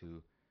listen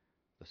to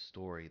the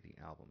story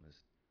the album is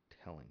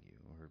telling you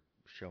or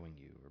showing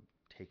you or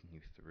taking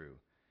you through.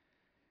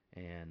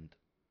 And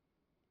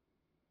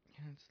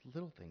it's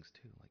little things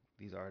too. Like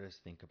these artists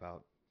think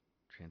about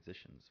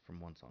transitions from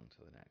one song to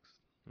the next.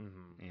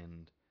 Mm-hmm.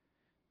 And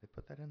they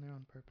put that in there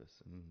on purpose.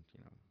 And,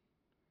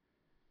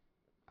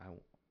 I,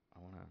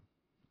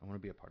 I want to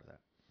be a part of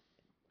that.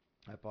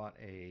 I bought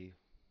a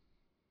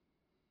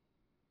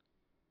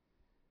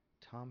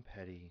Tom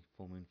Petty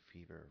Full Moon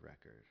Fever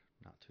record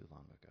not too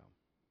long ago.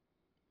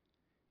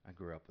 I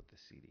grew up with the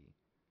CD.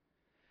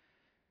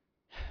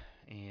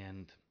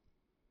 And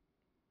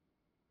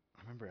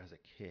I remember as a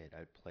kid,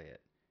 I'd play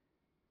it.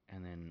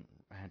 And then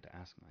I had to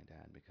ask my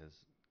dad because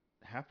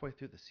halfway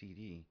through the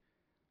CD,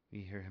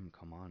 we hear him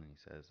come on and he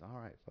says, "All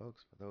right,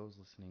 folks, for those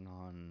listening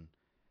on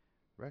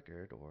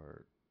record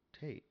or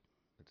tape,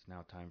 it's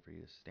now time for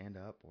you to stand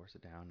up or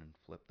sit down and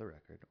flip the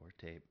record or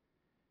tape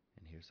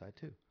and hear side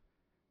two."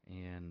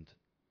 And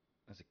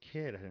as a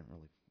kid, I didn't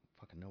really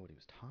fucking know what he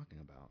was talking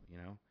about.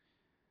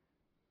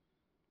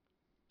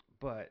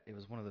 But it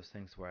was one of those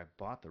things where I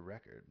bought the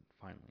record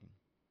finally,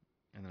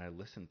 and then I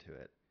listened to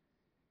it,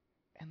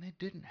 and they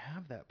didn't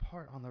have that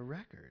part on the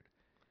record.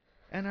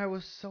 And I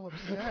was so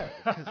upset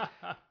because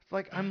it's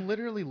like I'm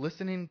literally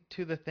listening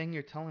to the thing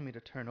you're telling me to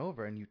turn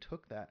over, and you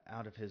took that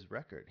out of his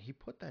record. He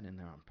put that in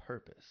there on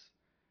purpose.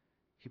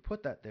 He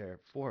put that there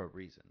for a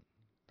reason.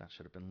 That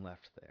should have been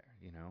left there.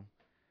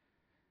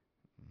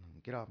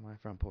 Get off my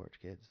front porch,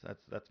 kids.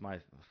 That's my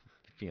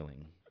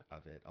feeling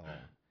of it all.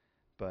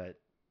 But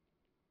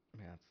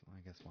yeah, that's I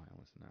guess why I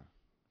listen to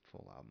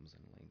full albums in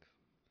length.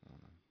 I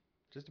don't know.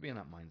 Just to be in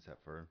that mindset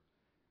for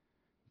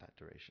that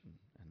duration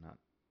and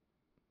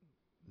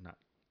not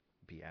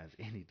be as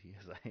ADD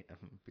as I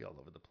am, be all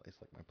over the place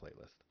like my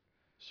playlist.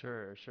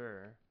 Sure,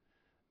 sure.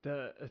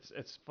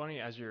 It's funny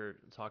as you're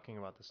talking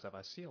about this stuff.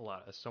 I see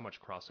so much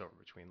crossover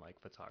between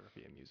like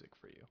photography and music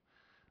for you.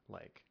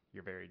 Like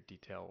you're very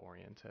detail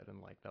oriented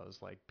and like those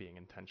like being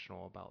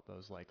intentional about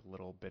those like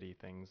little bitty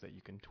things that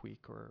you can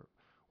tweak or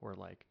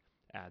like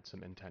add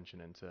some intention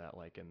into that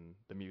like in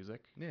the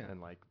music Yeah, and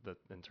like the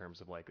in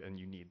terms of like and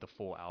you need the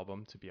full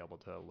album to be able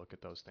to look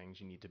at those things.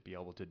 You need to be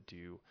able to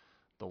do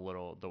the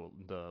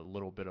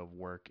little bit of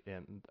work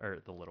in or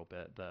the little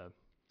bit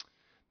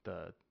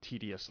the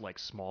tedious like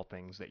small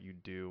things that you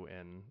do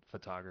in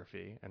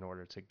photography in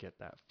order to get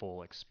that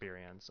full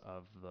experience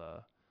of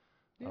the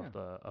Yeah.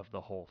 of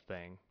the whole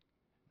thing.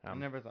 I Um,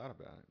 never thought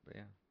about it, but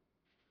yeah.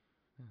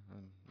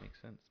 Yeah,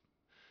 makes sense.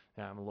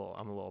 yeah, I'm a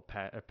little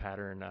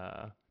pattern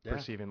Yeah.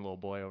 perceiving little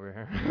boy over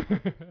here.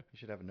 You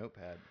should have a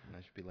notepad, and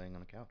I should be laying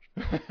on a couch.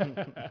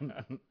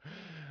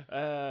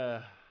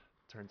 uh,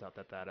 turns out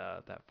that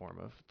that form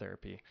of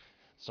therapy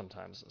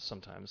sometimes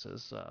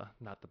is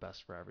not the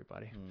best for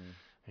everybody, Hmm.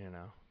 you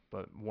know.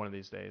 But one of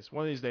these days,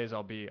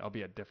 I'll be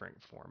a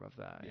different form of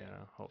that, you Yeah.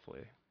 know.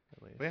 Hopefully, at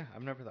But least. yeah,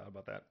 I've never thought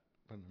about that.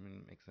 But I mean,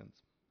 it makes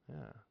sense.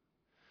 Yeah.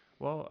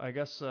 Well, I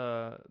guess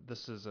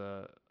this is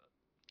a.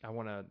 I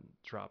want to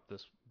drop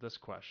this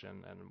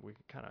question, and we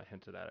kind of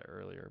hinted at it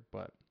earlier.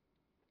 But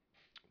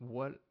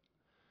what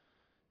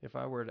if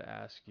I were to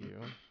ask you,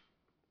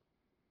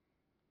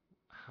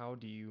 how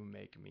do you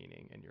make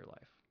meaning in your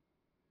life?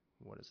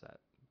 What does that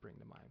bring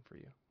to mind for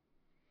you?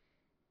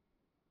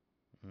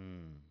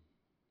 Hmm.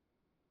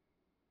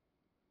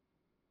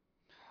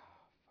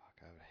 Fuck,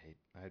 I would hate.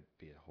 I'd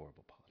be a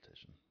horrible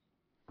politician.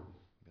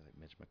 I'd be like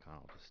Mitch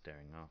McConnell, just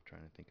staring off,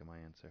 trying to think of my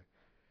answer.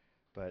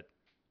 But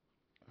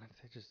I'd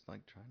say just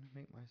like trying to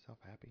make myself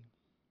happy.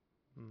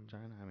 Mm.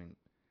 Trying to, I mean,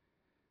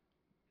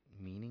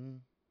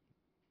 meaning.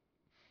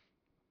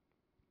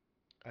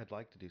 I'd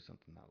like to do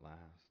something that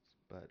lasts,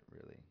 but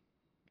really,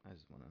 I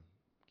just want to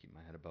keep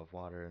my head above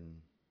water and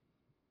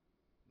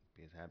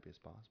be as happy as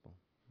possible.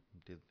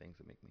 Do the things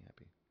that make me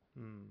happy,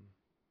 Mm.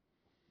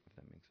 if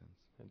that makes sense.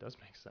 It does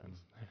make Mm.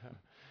 sense.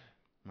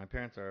 My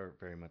parents are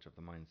very much of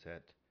the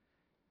mindset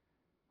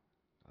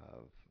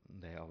of,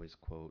 they always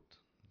quote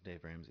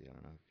Dave Ramsey. I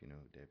don't know if you know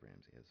who Dave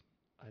Ramsey is.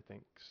 I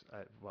think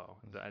well,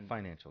 He's a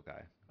financial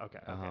guy. okay,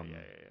 yeah, yeah,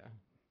 yeah.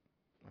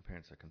 My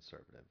parents are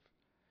conservative,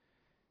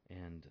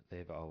 and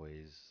they've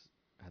always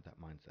had that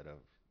mindset of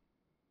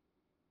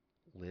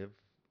live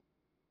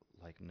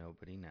like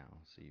nobody now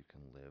so you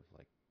can live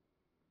like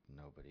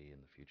nobody in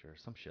the future, or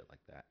some shit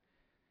like that.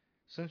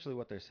 Essentially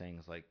what they're saying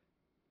is like,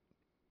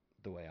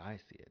 the way I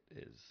see it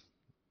is,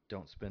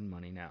 don't spend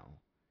money now,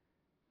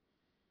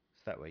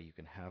 so that way you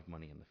can have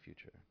money in the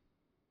future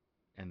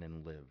and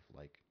then live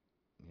like,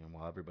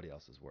 while everybody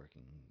else is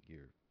working,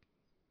 you're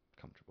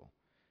comfortable,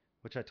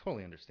 which I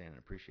totally understand and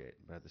appreciate.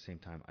 But at the same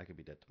time, I could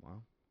be dead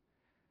tomorrow.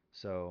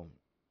 So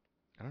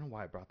I don't know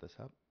why I brought this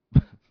up,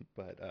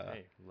 but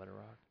Hey, let it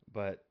rock.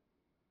 but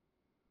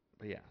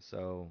but yeah.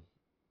 So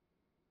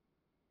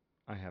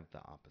I have the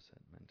opposite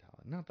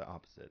mentality, not the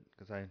opposite,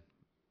 because I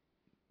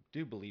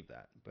do believe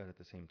that, but at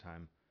the same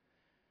time,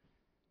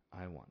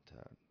 I want to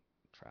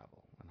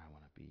travel and I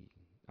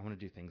want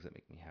to do things that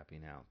make me happy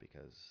now,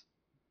 because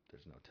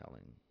there's no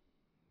telling,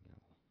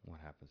 what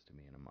happens to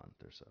me in a month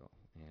or so,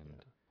 and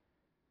Yeah.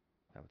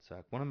 that would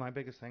suck. One of my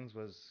biggest things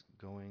was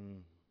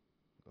going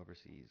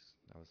overseas.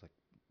 That was like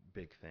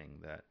big thing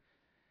that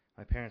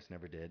my parents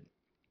never did,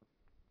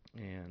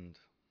 and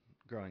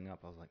growing up,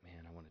 I was like,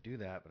 man, I want to do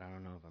that, but I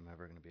don't know if I'm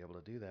ever going to be able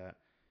to do that.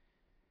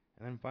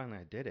 And then finally,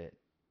 I did it,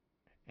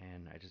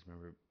 and I just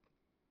remember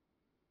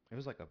it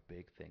was like a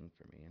big thing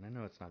for me. And I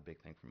know it's not a big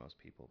thing for most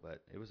people,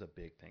 but it was a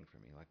big thing for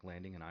me. Like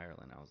landing in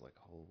Ireland, I was like,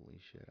 holy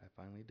shit, I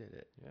finally did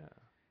it. Yeah.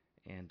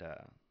 And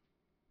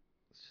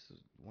it's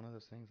just one of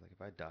those things. Like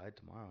if I died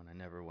tomorrow and I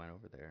never went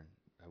over there,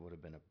 I would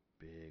have been a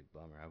big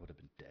bummer. I would have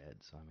been dead.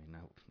 So I mean,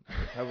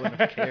 I wouldn't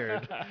have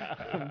cared.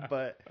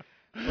 but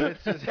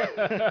it's just,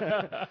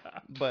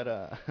 but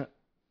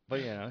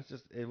it's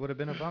just, it would have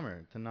been a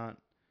bummer to not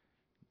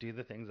do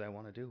the things I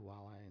want to do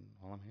while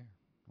I'm here,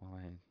 while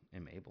I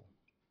am able.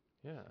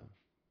 Yeah.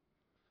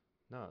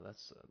 So No,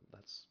 that's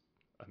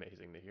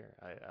amazing to hear.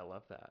 I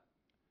love that.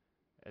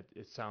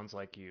 It sounds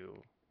like you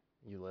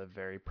live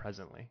very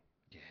presently.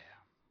 yeah,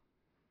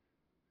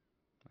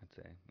 I'd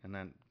say, and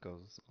that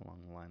goes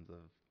along the lines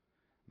of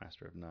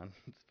Master of None.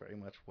 It's very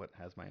much what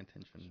has my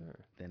attention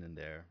Sure. then and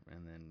there,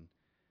 and then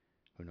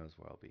who knows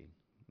where I'll be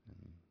in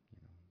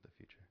the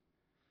future.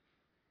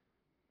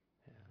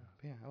 Yeah.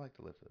 But yeah, I like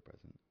to live for the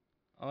present.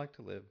 I like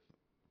to live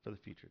for the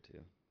future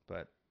too,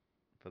 but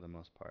for the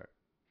most part,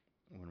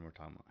 when we're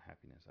talking about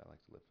happiness, I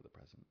like to live for the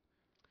present.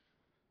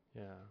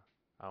 Yeah.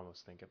 I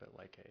almost think of it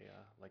like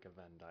a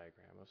Venn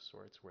diagram of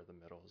sorts, where the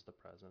middle is the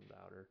present, the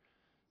outer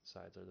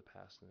sides are the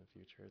past and the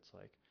future. It's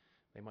like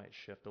they might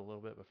shift a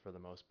little bit, but for the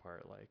most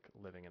part, like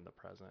living in the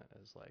present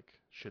is like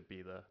should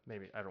be the,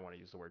 maybe I don't want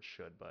to use the word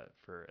should, but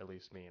for at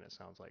least me, and it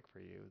sounds like for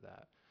you,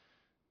 that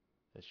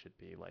it should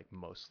be like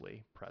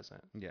mostly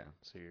present. Yeah,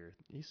 So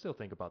you still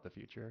think about the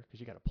future because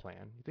you got a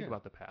plan. You think yeah,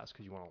 about the past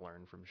because you want to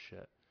learn from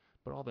shit.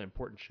 But all the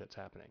important shit's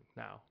happening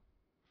now,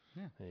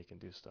 yeah, and you can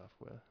do stuff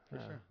with. for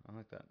sure. I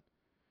like that.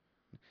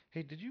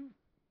 Hey, did you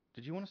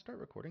want to start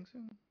recording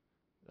soon?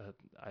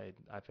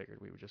 I figured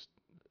we would just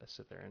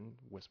sit there and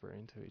whisper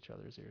into each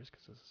other's ears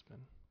because this has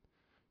been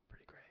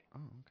pretty great.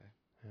 Oh, okay.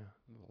 Yeah.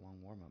 A little long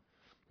warm up.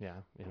 Yeah,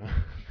 you know,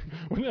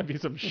 wouldn't that be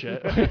some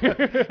shit?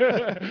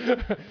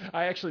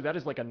 I actually, that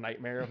is like a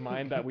nightmare of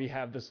mine that we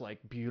have this like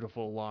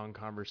beautiful long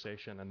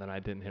conversation and then I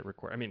didn't hit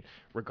record. I mean,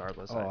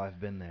 regardless, Oh,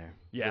 I've been there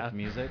yeah, with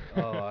music.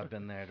 Oh, I've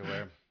been there to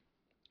where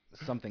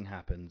something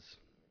happens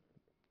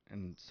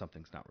and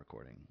something's not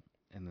recording,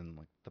 and then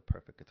like the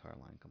perfect guitar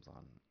line comes on.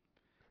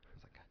 I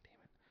was like, God damn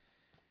it!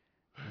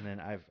 And then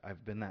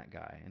I've been that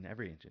guy, and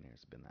every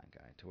engineer's been that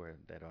guy to where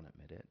they don't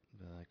admit it.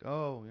 They're like,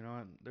 oh, you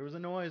know, there was a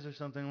noise or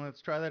something.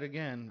 Let's try that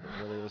again. But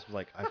really, it was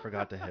like I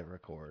forgot to hit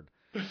record.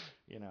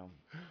 You know,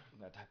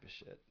 that type of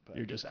shit. But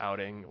you're just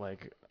outing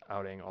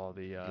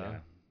yeah,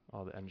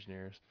 all the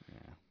engineers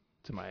yeah.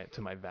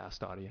 to my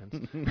vast audience.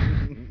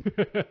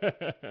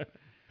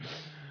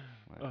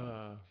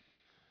 Wow.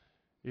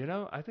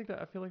 I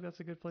feel like that's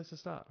a good place to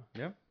stop.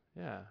 Yeah.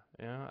 Yeah,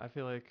 I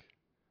feel like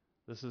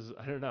this is,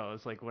 I don't know.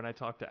 It's like when I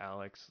talked to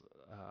Alex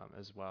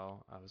as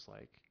well,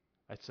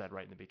 I said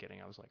right in the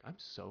beginning, I was like, I'm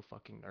so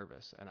fucking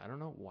nervous. And I don't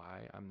know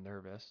why I'm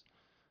nervous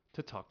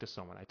to talk to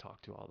someone I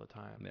talk to all the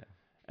time. Yeah.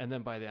 And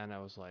then by the end, I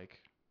was like,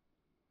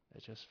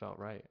 it just felt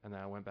right. And then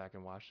I went back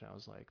and watched it. And I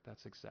was like,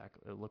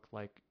 it looked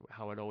like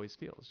how it always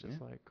feels. Just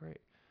Yeah. like,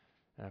 great.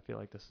 And I feel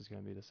like this is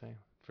going to be the same.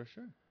 For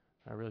sure.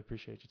 I really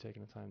appreciate you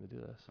taking the time to do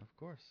this. Of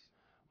course.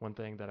 One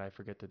thing that I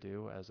forget to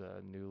do as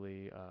a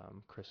newly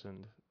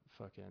christened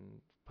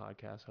fucking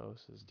podcast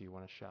host is, do you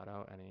want to shout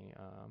out any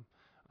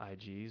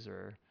IGs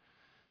or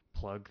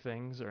plug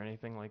things or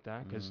anything like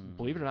that? Because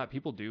believe it or not,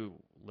 people do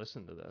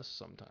listen to this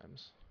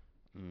sometimes.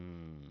 I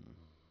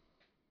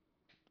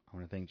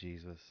want to thank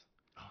Jesus.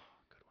 Oh,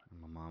 good one.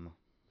 And my mama.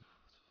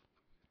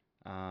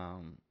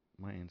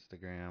 My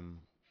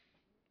Instagram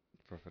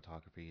for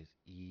photography is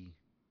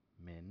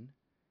emin_photos.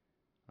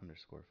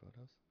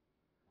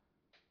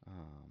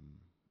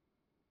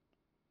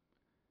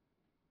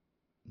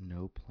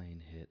 No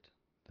plane hit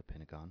the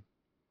Pentagon.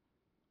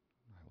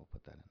 I will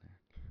put that in there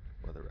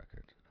for the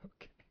record.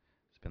 Okay.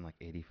 It's been like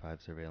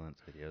 85 surveillance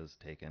videos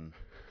taken,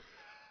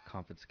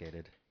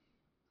 confiscated,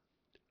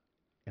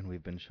 and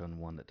we've been shown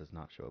one that does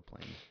not show a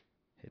plane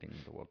hitting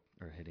the world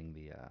or hitting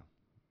the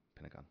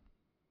Pentagon.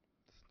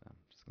 I'm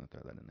just gonna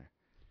throw that in there.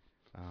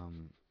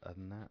 Other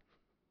than that,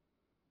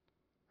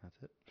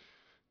 that's it.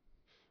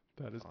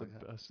 That is the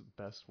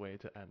best way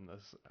to end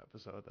this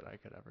episode that I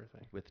could ever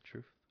think. With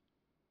truth.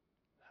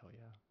 Hell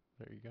yeah.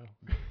 There you go.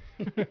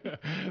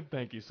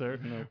 Thank you, sir.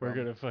 No We're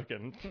problem. going to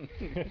fucking...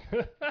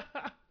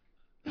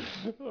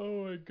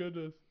 Oh, my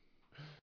goodness.